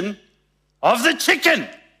condition of the chicken.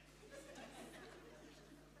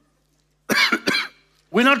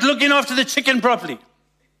 We're not looking after the chicken properly.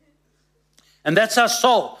 And that's our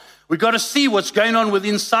soul. We've got to see what's going on with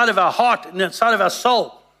inside of our heart and inside of our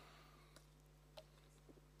soul.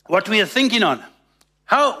 What we are thinking on.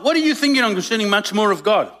 What are you thinking on concerning much more of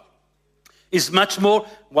God? Is much more,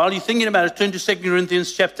 while you're thinking about it, turn to 2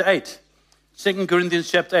 Corinthians chapter 8. 2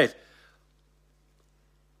 Corinthians chapter 8.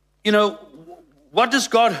 You know, what does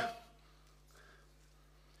God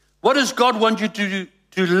want you to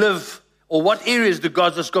live, or what areas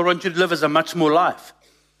does God want you to live as a much more life?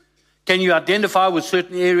 Can you identify with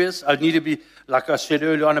certain areas? I need to be, like I said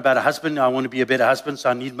earlier on about a husband, I want to be a better husband, so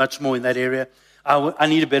I need much more in that area. I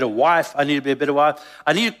need a better wife. I need to be a better wife.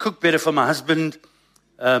 I need to cook better for my husband.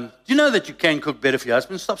 Do you know that you can cook better for your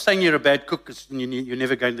husband? Stop saying you're a bad cook because you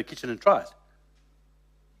never go in the kitchen and try it.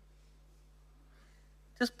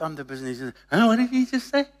 Just bum the business. Oh, what did he just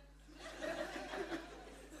say?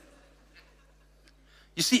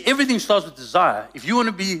 You see, everything starts with desire. If you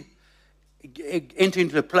want to enter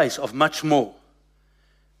into a place of much more,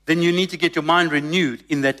 then you need to get your mind renewed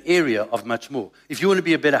in that area of much more. If you want to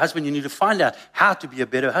be a better husband, you need to find out how to be a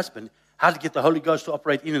better husband, how to get the Holy Ghost to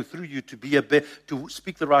operate in and through you to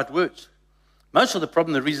speak the right words. Most of the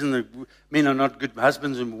problem, the reason that men are not good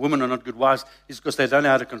husbands and women are not good wives is because they don't know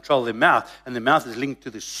how to control their mouth, and their mouth is linked to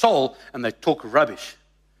their soul, and they talk rubbish.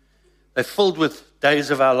 They're filled with days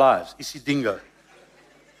of our lives. Issy dingo.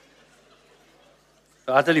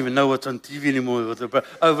 I don't even know what's on TV anymore.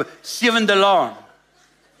 Over Seven Delaan.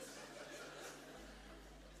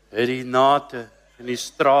 Die nate in die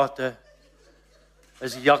strate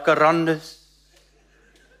is jacarandes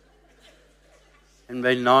en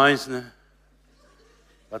by Naisne.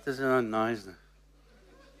 Wat is nou Naisne?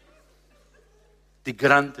 die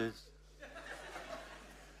grantes.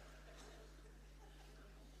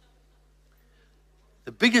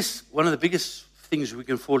 One of the biggest things we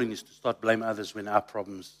can fall in is to start blaming others when our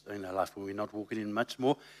problems in our life, when we're not walking in much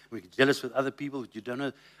more. We get jealous with other people that you don't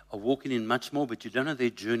know are walking in much more, but you don't know their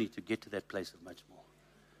journey to get to that place of much more.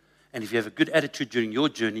 And if you have a good attitude during your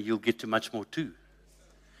journey, you'll get to much more too.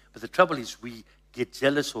 But the trouble is we get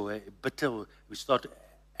jealous or bitter, or we start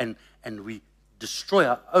and we destroy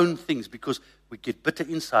our own things because we get bitter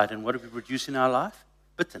inside. And what do we produce in our life?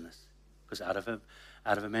 Bitterness. Because out of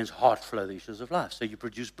a man's heart flow the issues of life. So you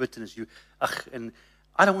produce bitterness. And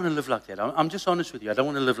I don't want to live like that. I'm just honest with you. I don't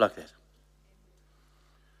want to live like that.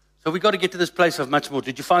 So we've got to get to this place of much more.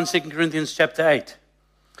 Did you find 2 Corinthians chapter 8?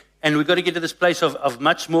 And we've got to get to this place of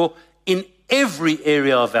much more in every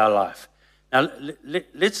area of our life. Now,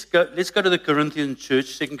 let's go to the Corinthian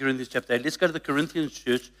church, 2 Corinthians chapter 8. Let's go to the Corinthian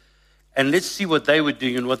church and let's see what they were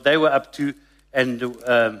doing and what they were up to and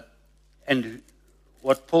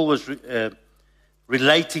what Paul was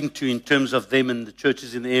relating to in terms of them and the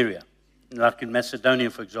churches in the area, like in Macedonia,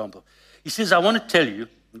 for example. He says, I want to tell you,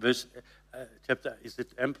 verse chapter, is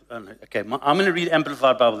it, okay, I'm going to read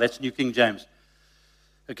Amplified Bible, that's New King James.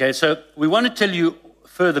 Okay, so we want to tell you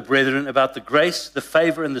further, brethren, about the grace, the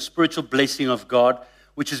favor, and the spiritual blessing of God,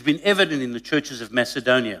 which has been evident in the churches of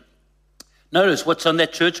Macedonia. Notice what's on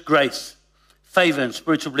that church? Grace, favor, and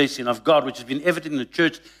spiritual blessing of God, which has been evident in the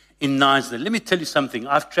church in Linley. Let me tell you something.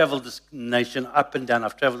 I've traveled this nation up and down.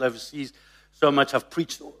 I've traveled overseas so much. I've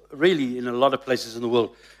preached really in a lot of places in the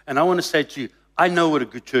world. And I want to say to you, I know what a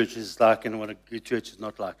good church is like and what a good church is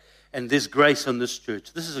not like. And there's grace on this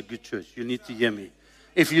church. This is a good church. You need to hear me.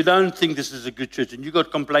 If you don't think this is a good church and you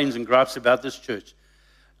got complaints and gripes about this church,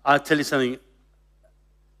 I'll tell you something.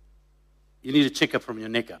 You need a checkup from your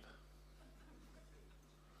neck up.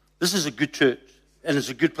 This is a good church, and it's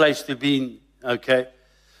a good place to be in, okay?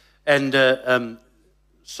 And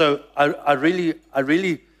so I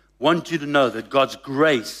really want you to know that God's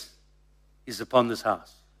grace is upon this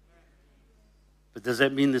house. But does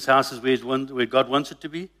that mean this house is where God wants it to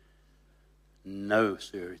be? No,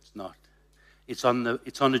 sir, it's not. It's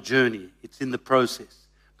on a journey. It's in the process.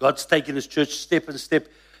 God's taken His church step and step.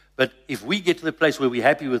 But if we get to the place where we're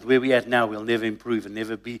happy with where we're at now, we'll never improve and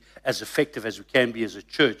never be as effective as we can be as a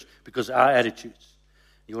church because of our attitudes.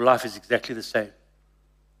 Your life is exactly the same.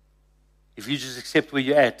 If you just accept where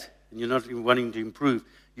you're at and you're not even wanting to improve,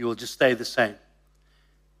 you will just stay the same.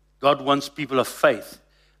 God wants people of faith.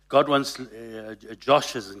 God wants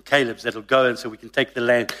Joshua's and Caleb's that will go and say, we can take the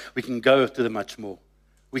land. We can go to the much more.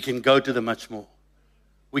 We can go to the much more.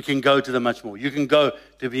 We can go to the much more. You can go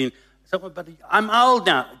to being, but I'm old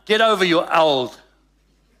now. Get over your old.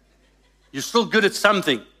 You're still good at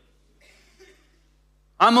something.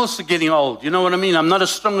 I'm also getting old. You know what I mean? I'm not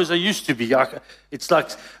as strong as I used to be. It's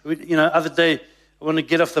like, other day, I want to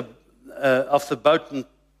get off the boat and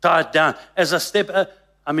tie it down. As I step out,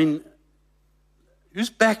 whose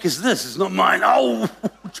back is this? It's not mine. Oh,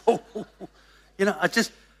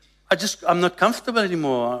 I'm not comfortable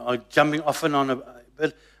anymore. I'm jumping off and on,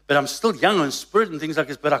 but I'm still young in spirit and things like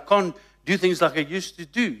this, but I can't do things like I used to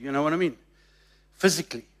do. You know what I mean?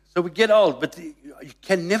 Physically. So we get old, but you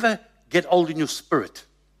can never get old in your spirit.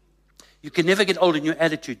 You can never get old in your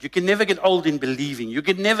attitude. You can never get old in believing. You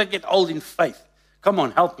can never get old in faith. Come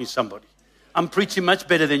on, help me, somebody. I'm preaching much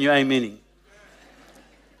better than you're amening.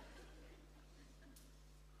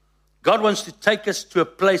 God wants to take us to a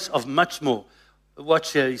place of much more.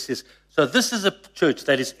 Watch here, he says. So this is a church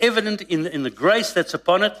that is evident in the grace that's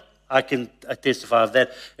upon it. I testify of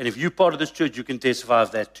that. And if you're part of this church, you can testify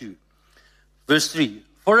of that too. Verse 3.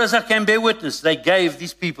 For as I can bear witness, they gave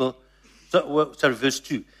these people, verse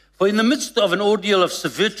 2. For in the midst of an ordeal of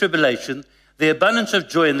severe tribulation, their abundance of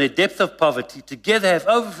joy and their depth of poverty together have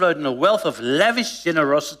overflowed in a wealth of lavish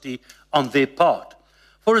generosity on their part.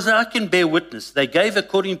 For as I can bear witness, they gave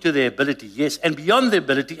according to their ability, yes, and beyond their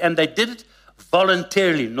ability, and they did it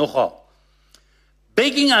voluntarily, nogal,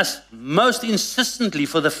 begging us most insistently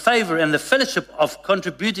for the favor and the fellowship of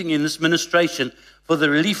contributing in this ministration for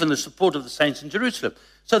the relief and the support of the saints in Jerusalem.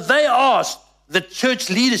 So they asked the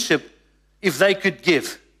church leadership if they could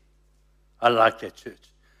give. I like that church.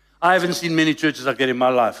 I haven't seen many churches like that in my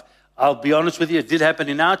life. I'll be honest with you, it did happen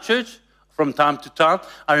in our church from time to time.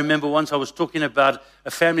 I remember once I was talking about a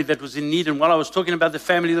family that was in need, and while I was talking about the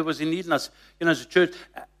family that was in need, and I said, as a church,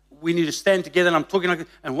 we need to stand together, and I'm talking like that,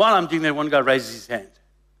 and while I'm doing that, one guy raises his hand.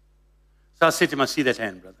 So I said to him, I see that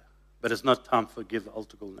hand, brother, but it's not time for give the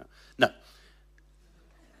altar call now. No.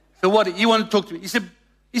 So what, he wanted to talk to me. He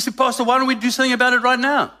said, Pastor, why don't we do something about it right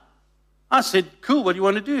now? I said, cool, what do you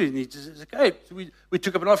want to do? And he just said, okay. So we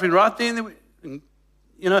took up an offering right there, and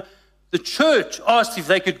the church asked if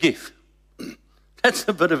they could give. That's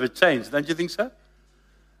a bit of a change, don't you think so?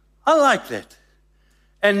 I like that.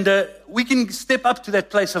 And we can step up to that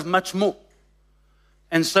place of much more.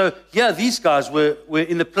 And so, these guys were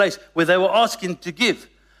in the place where they were asking to give.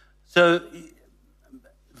 So,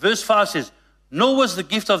 verse 5 says, nor was the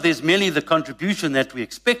gift of theirs merely the contribution that we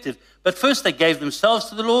expected, but first they gave themselves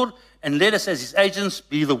to the Lord and led us as his agents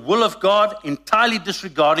be the will of God, entirely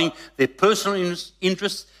disregarding their personal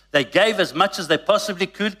interests. They gave as much as they possibly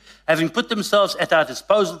could, having put themselves at our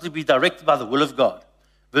disposal to be directed by the will of God.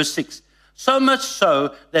 Verse 6, so much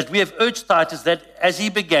so that we have urged Titus that as he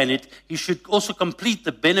began it, he should also complete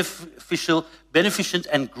the beneficent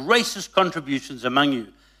and gracious contributions among you.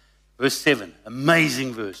 Verse 7,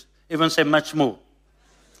 amazing verse. Everyone say much more.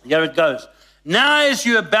 Here it goes. Now as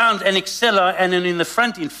you abound and excel and in the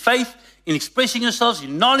front in faith, in expressing yourselves,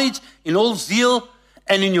 in knowledge, in all zeal,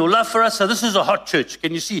 and in your love for us. So this is a hot church.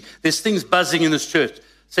 Can you see? There's things buzzing in this church.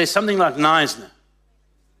 Say something like Neisner.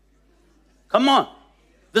 Come on.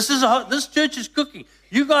 This church is cooking.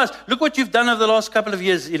 You guys, look what you've done over the last couple of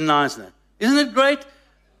years in Neisner. Isn't it great?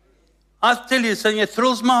 I tell you, something that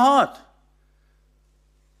thrills my heart.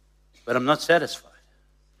 But I'm not satisfied.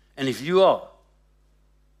 And if you are,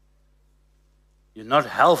 you're not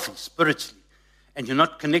healthy spiritually, and you're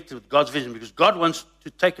not connected with God's vision, because God wants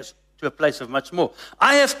to take us to a place of much more.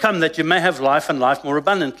 I have come that you may have life and life more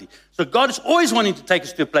abundantly. So God is always wanting to take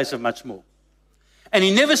us to a place of much more. And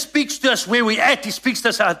he never speaks to us where we're at. He speaks to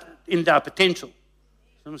us out in our potential.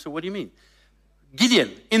 Someone said, what do you mean?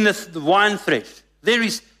 Gideon, in the wine thresh, there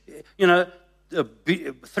is,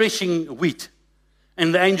 threshing wheat.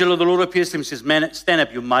 And the angel of the Lord appears to him and says, man, stand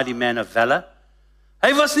up, you mighty man of valor.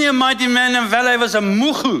 He was not a mighty man of valor, he was a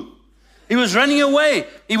muhu. He was running away.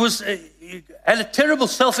 He had a terrible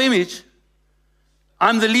self-image.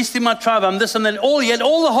 I'm the least in my tribe, I'm this and that. He had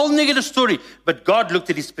all the whole negative story. But God looked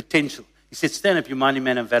at his potential. He said, stand up, you mighty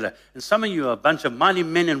man of valor. And some of you are a bunch of mighty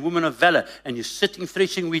men and women of valor, and you're sitting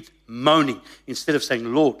threshing wheat, moaning, instead of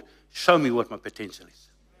saying, Lord, show me what my potential is.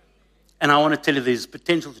 And I want to tell you, there's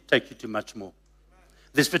potential to take you to much more.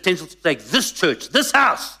 There's potential to take this church, this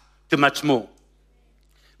house, to much more.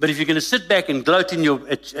 But if you're going to sit back and gloat in your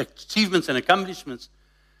achievements and accomplishments,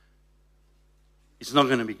 it's not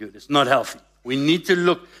going to be good. It's not healthy. We need to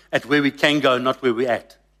look at where we can go, not where we're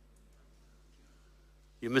at.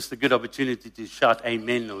 You missed a good opportunity to shout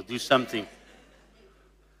amen or do something.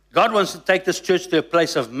 God wants to take this church to a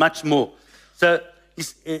place of much more. So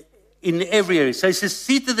he's in every area. So he says,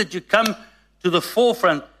 see to that you come to the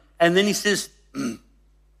forefront. And then he says,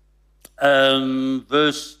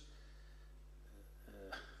 verse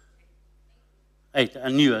 8,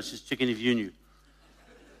 I was just checking if you knew.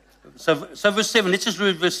 So verse 7, let's just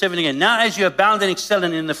read verse 7 again. Now as you abound and excel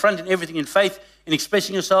in the front in everything, in faith, in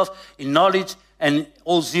expressing yourself, in knowledge, and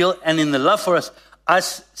all zeal, and in the love for us, I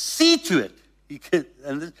see to it.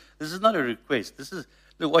 And this is not a request.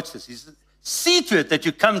 Look, watch this. He says, see to it that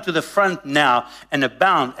you come to the front now and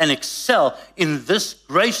abound and excel in this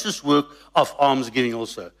gracious work of almsgiving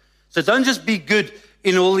also. So don't just be good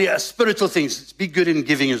in all the spiritual things. Be good in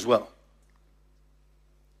giving as well.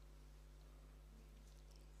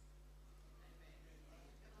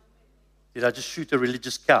 Did I just shoot a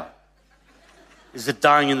religious cow? Is it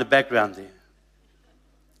dying in the background there?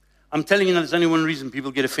 I'm telling you, there's only one reason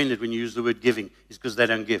people get offended when you use the word giving, is because they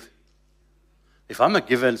don't give. If I'm a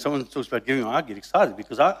giver and someone talks about giving, I get excited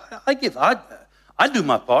because I give. I do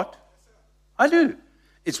my part. I do.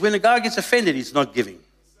 It's when a guy gets offended, he's not giving.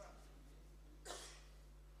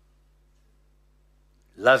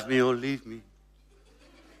 Love me or leave me.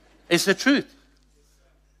 It's the truth.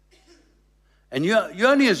 And you're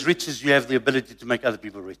only as rich as you have the ability to make other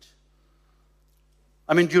people rich.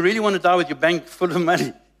 I mean, do you really want to die with your bank full of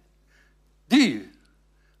money? Do you?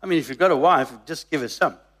 I mean, if you've got a wife, just give her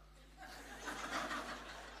some.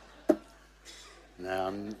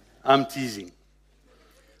 No, I'm teasing.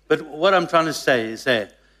 But what I'm trying to say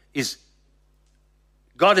is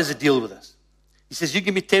God has a deal with us. He says, you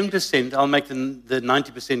give me 10%, I'll make the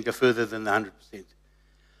 90% go further than the 100%.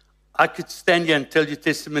 I could stand here and tell you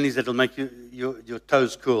testimonies that will make your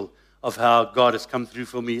toes curl of how God has come through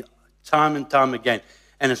for me time and time again.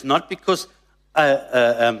 And it's not because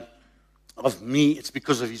of me, it's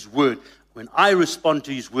because of his word. When I respond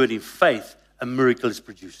to his word in faith, a miracle is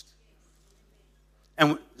produced.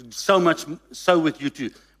 And so much so with you too.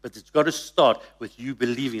 But it's got to start with you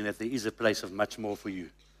believing that there is a place of much more for you.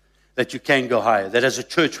 That you can go higher. That as a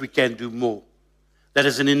church we can do more. That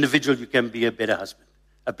as an individual you can be a better husband,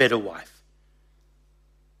 a better wife,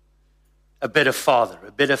 a better father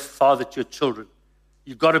to your children.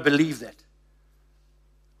 You've got to believe that.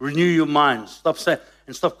 Renew your mind. Stop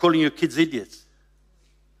calling your kids idiots.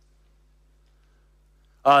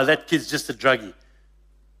 That kid's just a druggie.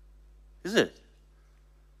 Is it?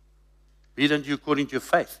 Be it unto you according to your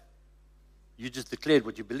faith. You just declared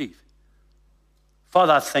what you believe.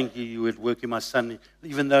 Father, I thank you. You would work in my son,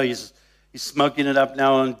 even though he's smoking it up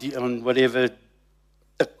now on whatever.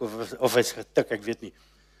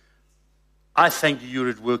 I thank you. You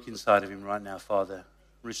would work inside of him right now, Father,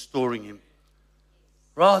 restoring him.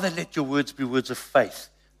 Rather let your words be words of faith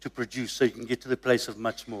to produce, so you can get to the place of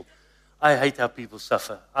much more. I hate how people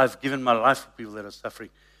suffer. I've given my life for people that are suffering.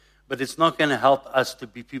 But it's not going to help us to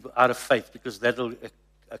be people out of faith, because that'll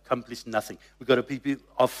accomplish nothing. We've got to be people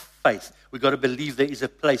of faith. We've got to believe there is a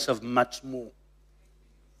place of much more.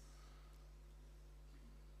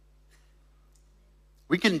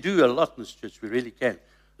 We can do a lot in this church. We really can.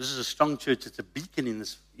 This is a strong church. It's a beacon in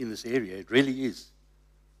this area. It really is.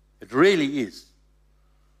 It really is.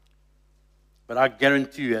 But I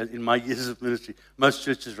guarantee you, in my years of ministry, most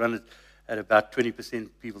churches run it at about 20%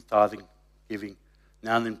 people tithing, giving.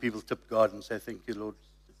 Now and then people tip God and say, thank you, Lord,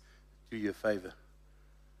 do you a favor.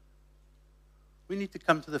 We need to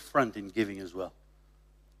come to the front in giving as well.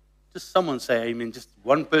 Just someone say amen. Just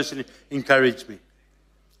one person encourage me.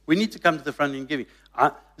 We need to come to the front in giving.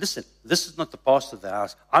 Listen, this is not the pastor of the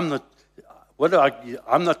house. I'm not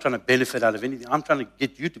trying to benefit out of anything. I'm trying to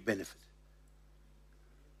get you to benefit.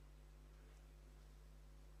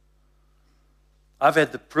 I've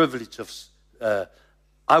had the privilege of,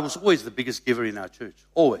 I was always the biggest giver in our church,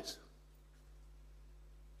 always.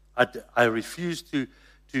 I refused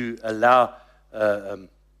to allow the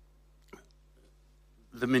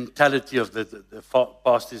mentality of the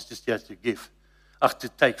pastors just here to give, to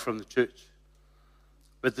take from the church.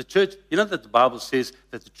 But the church, you know that the Bible says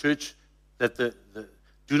that the church, that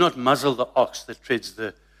do not muzzle the ox that treads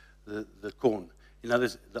the corn. You know,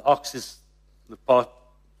 the ox is the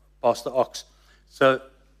pastor ox. So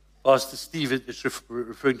Pastor Steve is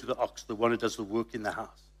referring to the ox, the one who does the work in the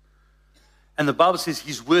house. And the Bible says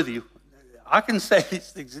he's worthy. I can say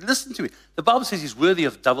these things. Listen to me. The Bible says he's worthy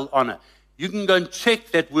of double honor. You can go and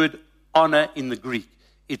check that word honor in the Greek.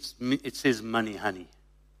 It says money, honey.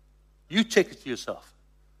 You check it yourself.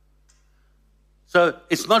 So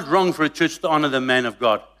it's not wrong for a church to honor the man of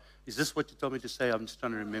God. Is this what you told me to say? I'm just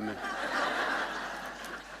trying to remember.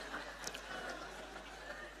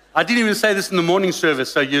 I didn't even say this in the morning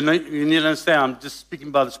service, so you need to understand. I'm just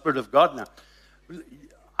speaking by the Spirit of God now.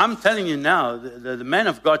 I'm telling you now, the man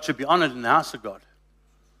of God should be honored in the house of God.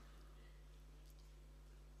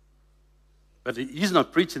 But he's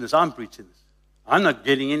not preaching this, I'm preaching this. I'm not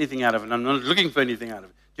getting anything out of it. I'm not looking for anything out of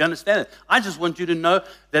it. Do you understand it? I just want you to know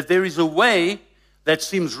that there is a way that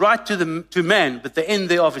seems right to man, but the end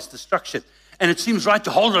thereof is destruction. And it seems right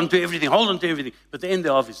to hold on to everything, but the end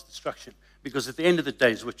thereof is destruction. Because at the end of the day,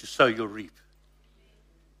 is what you sow, you'll reap.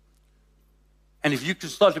 And if you can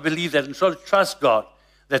start to believe that and start to trust God,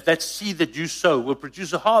 that seed that you sow will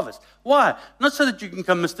produce a harvest. Why? Not so that you can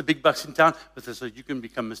become Mr. Big Bucks in town, but so that you can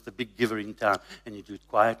become Mr. Big Giver in town. And you do it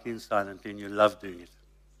quietly and silently, and you love doing it.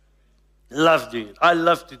 Love doing it. I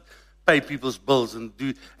love to pay people's bills and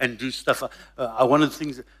do stuff. One of the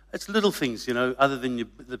things, it's little things, you know, other than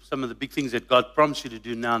some of the big things that God promised you to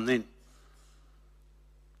do now and then.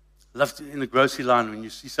 Love to, in the grocery line, when you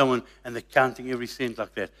see someone and they're counting every cent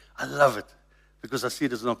like that. I love it because I see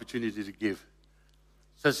it as an opportunity to give.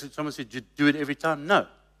 So someone said, "You do it every time?" No.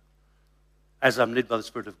 As I'm led by the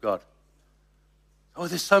Spirit of God. Oh,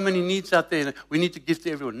 there's so many needs out there. We need to give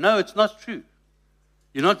to everyone. No, it's not true.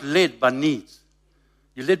 You're not led by needs.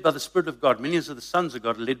 You're led by the Spirit of God. Many of the sons of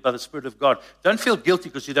God are led by the Spirit of God. Don't feel guilty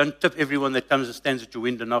because you don't tip everyone that comes and stands at your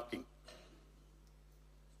window knocking.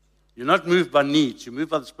 You're not moved by needs. You're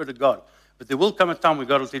moved by the Spirit of God. But there will come a time when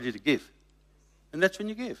God will tell you to give. And that's when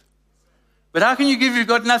you give. But how can you give if you've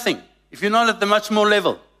got nothing? If you're not at the much more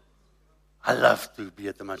level. I love to be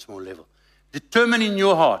at the much more level. Determine in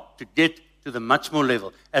your heart to get to the much more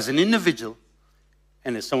level. As an individual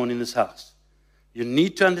and as someone in this house. You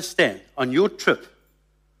need to understand, on your trip,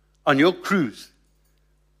 on your cruise,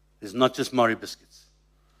 there's not just Murray biscuits.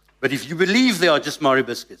 But if you believe they are just Murray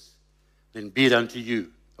biscuits, then be it unto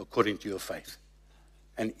you according to your faith.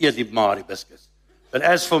 And eat the Murray biscuits. But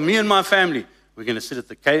as for me and my family, we're going to sit at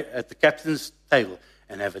the captain's table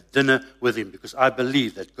and have a dinner with him, because I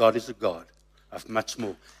believe that God is a God of much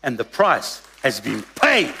more. And the price has been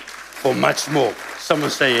paid for much more. Someone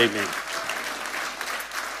say amen.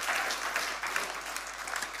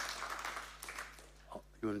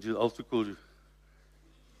 You want to do the altar call?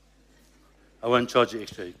 I won't charge you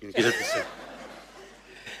extra. You can get it the same.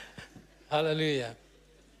 Hallelujah.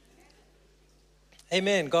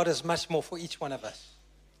 Amen. God has much more for each one of us.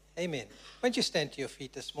 Amen. Won't you stand to your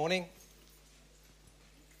feet this morning?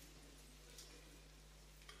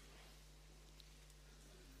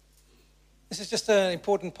 This is just an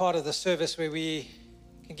important part of the service where we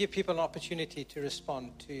can give people an opportunity to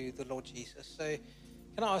respond to the Lord Jesus. So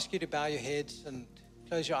can I ask you to bow your heads and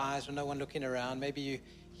close your eyes with no one looking around? Maybe you're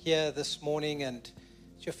here this morning and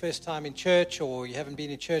it's your first time in church, or you haven't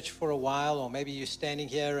been in church for a while, or maybe you're standing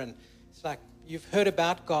here and it's like you've heard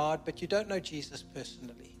about God, but you don't know Jesus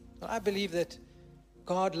personally. Well, I believe that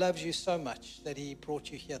God loves you so much that he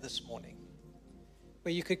brought you here this morning,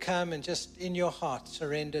 where you could come and just in your heart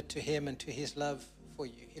surrender to him and to his love for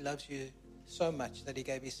you. He loves you so much that he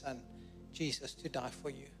gave his son, Jesus, to die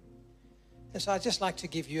for you. And so I'd just like to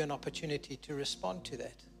give you an opportunity to respond to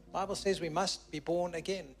that. The Bible says we must be born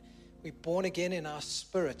again. We're born again in our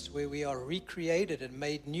spirits, where we are recreated and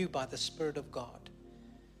made new by the Spirit of God.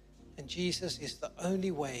 And Jesus is the only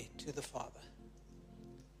way to the Father.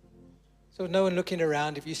 So with no one looking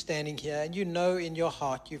around, if you're standing here and you know in your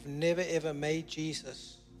heart you've never ever made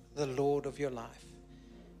Jesus the Lord of your life,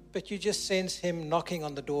 but you just sense him knocking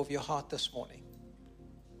on the door of your heart this morning,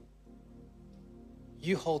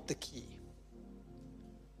 you hold the key.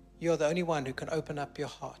 You're the only one who can open up your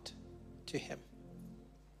heart to him.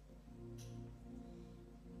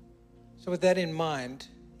 So with that in mind,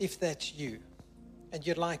 if that's you and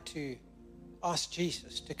you'd like to ask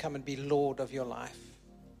Jesus to come and be Lord of your life,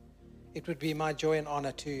 it would be my joy and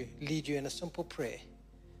honor to lead you in a simple prayer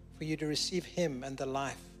for you to receive him and the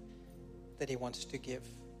life that he wants to give.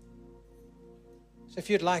 So if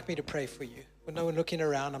you'd like me to pray for you, with no one looking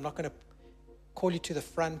around, I'm not going to call you to the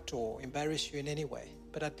front or embarrass you in any way,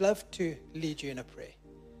 but I'd love to lead you in a prayer.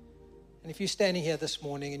 And if you're standing here this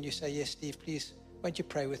morning and you say, yes, Steve, please, won't you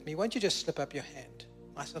pray with me? Won't you just slip up your hand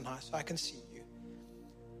nice and high so I can see you?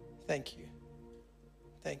 Thank you.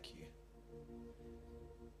 Thank you.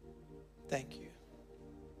 Thank you.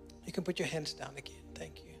 You can put your hands down again.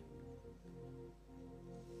 Thank you.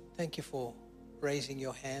 Thank you for raising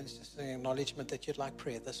your hands, just an acknowledgement that you'd like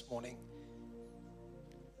prayer this morning.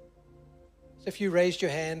 So if you raised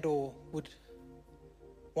your hand or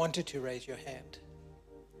wanted to raise your hand,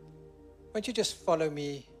 won't you just follow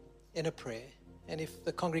me in a prayer? And if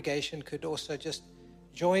the congregation could also just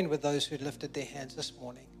join with those who lifted their hands this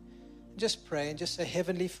morning. Just pray and just say,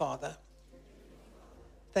 Heavenly Father,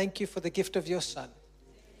 thank you for the gift of your Son.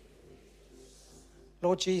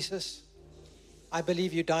 Lord Jesus, I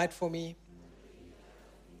believe you died for me.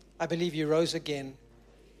 I believe you rose again.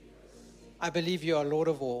 I believe you are Lord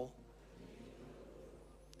of all.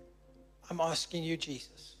 I'm asking you,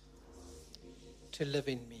 Jesus, to live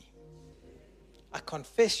in me. I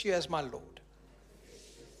confess you as my Lord.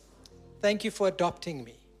 Thank you for adopting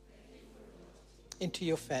me into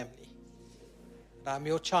your family. That I'm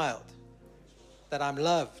your child. That I'm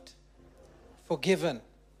loved, forgiven,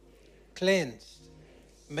 cleansed,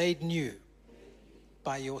 made new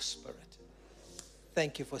by your Spirit.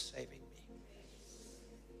 Thank you for saving me.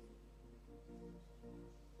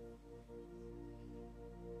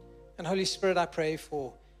 And Holy Spirit, I pray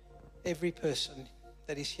for every person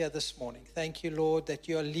that is here this morning. Thank you, Lord, that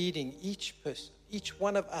you are leading each person, each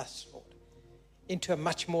one of us, Lord, into a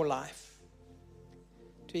much more life,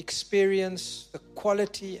 to experience the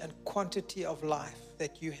quality and quantity of life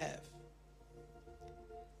that you have,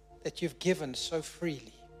 that you've given so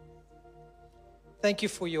freely. Thank you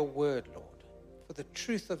for your word, Lord, for the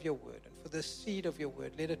truth of your word and for the seed of your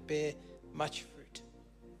word. Let it bear much fruit.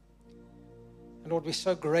 And Lord, we're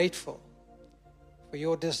so grateful for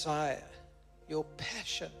your desire, your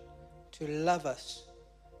passion to love us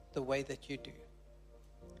the way that you do.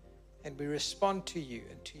 And we respond to you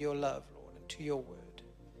and to your love, Lord, and to your word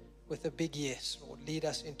with a big yes, Lord. Lead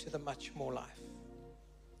us into the much more life.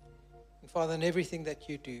 And Father, in everything that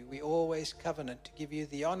you do, we always covenant to give you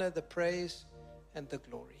the honor, the praise, and the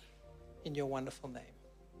glory. In your wonderful name.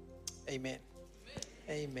 Amen.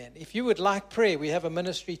 Amen. If you would like prayer, we have a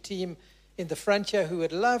ministry team in the front here who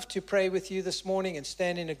would love to pray with you this morning and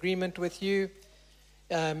stand in agreement with you.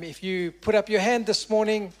 If you put up your hand this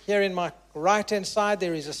morning, here in my right-hand side,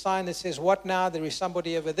 there is a sign that says, "What now?" There is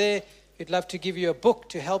somebody over there who'd love to give you a book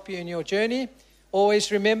to help you in your journey.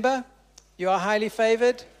 Always remember, you are highly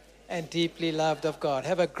favored and deeply loved of God.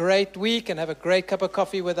 Have a great week and have a great cup of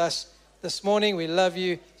coffee with us this morning. We love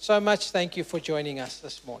you so much. Thank you for joining us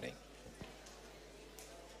this morning.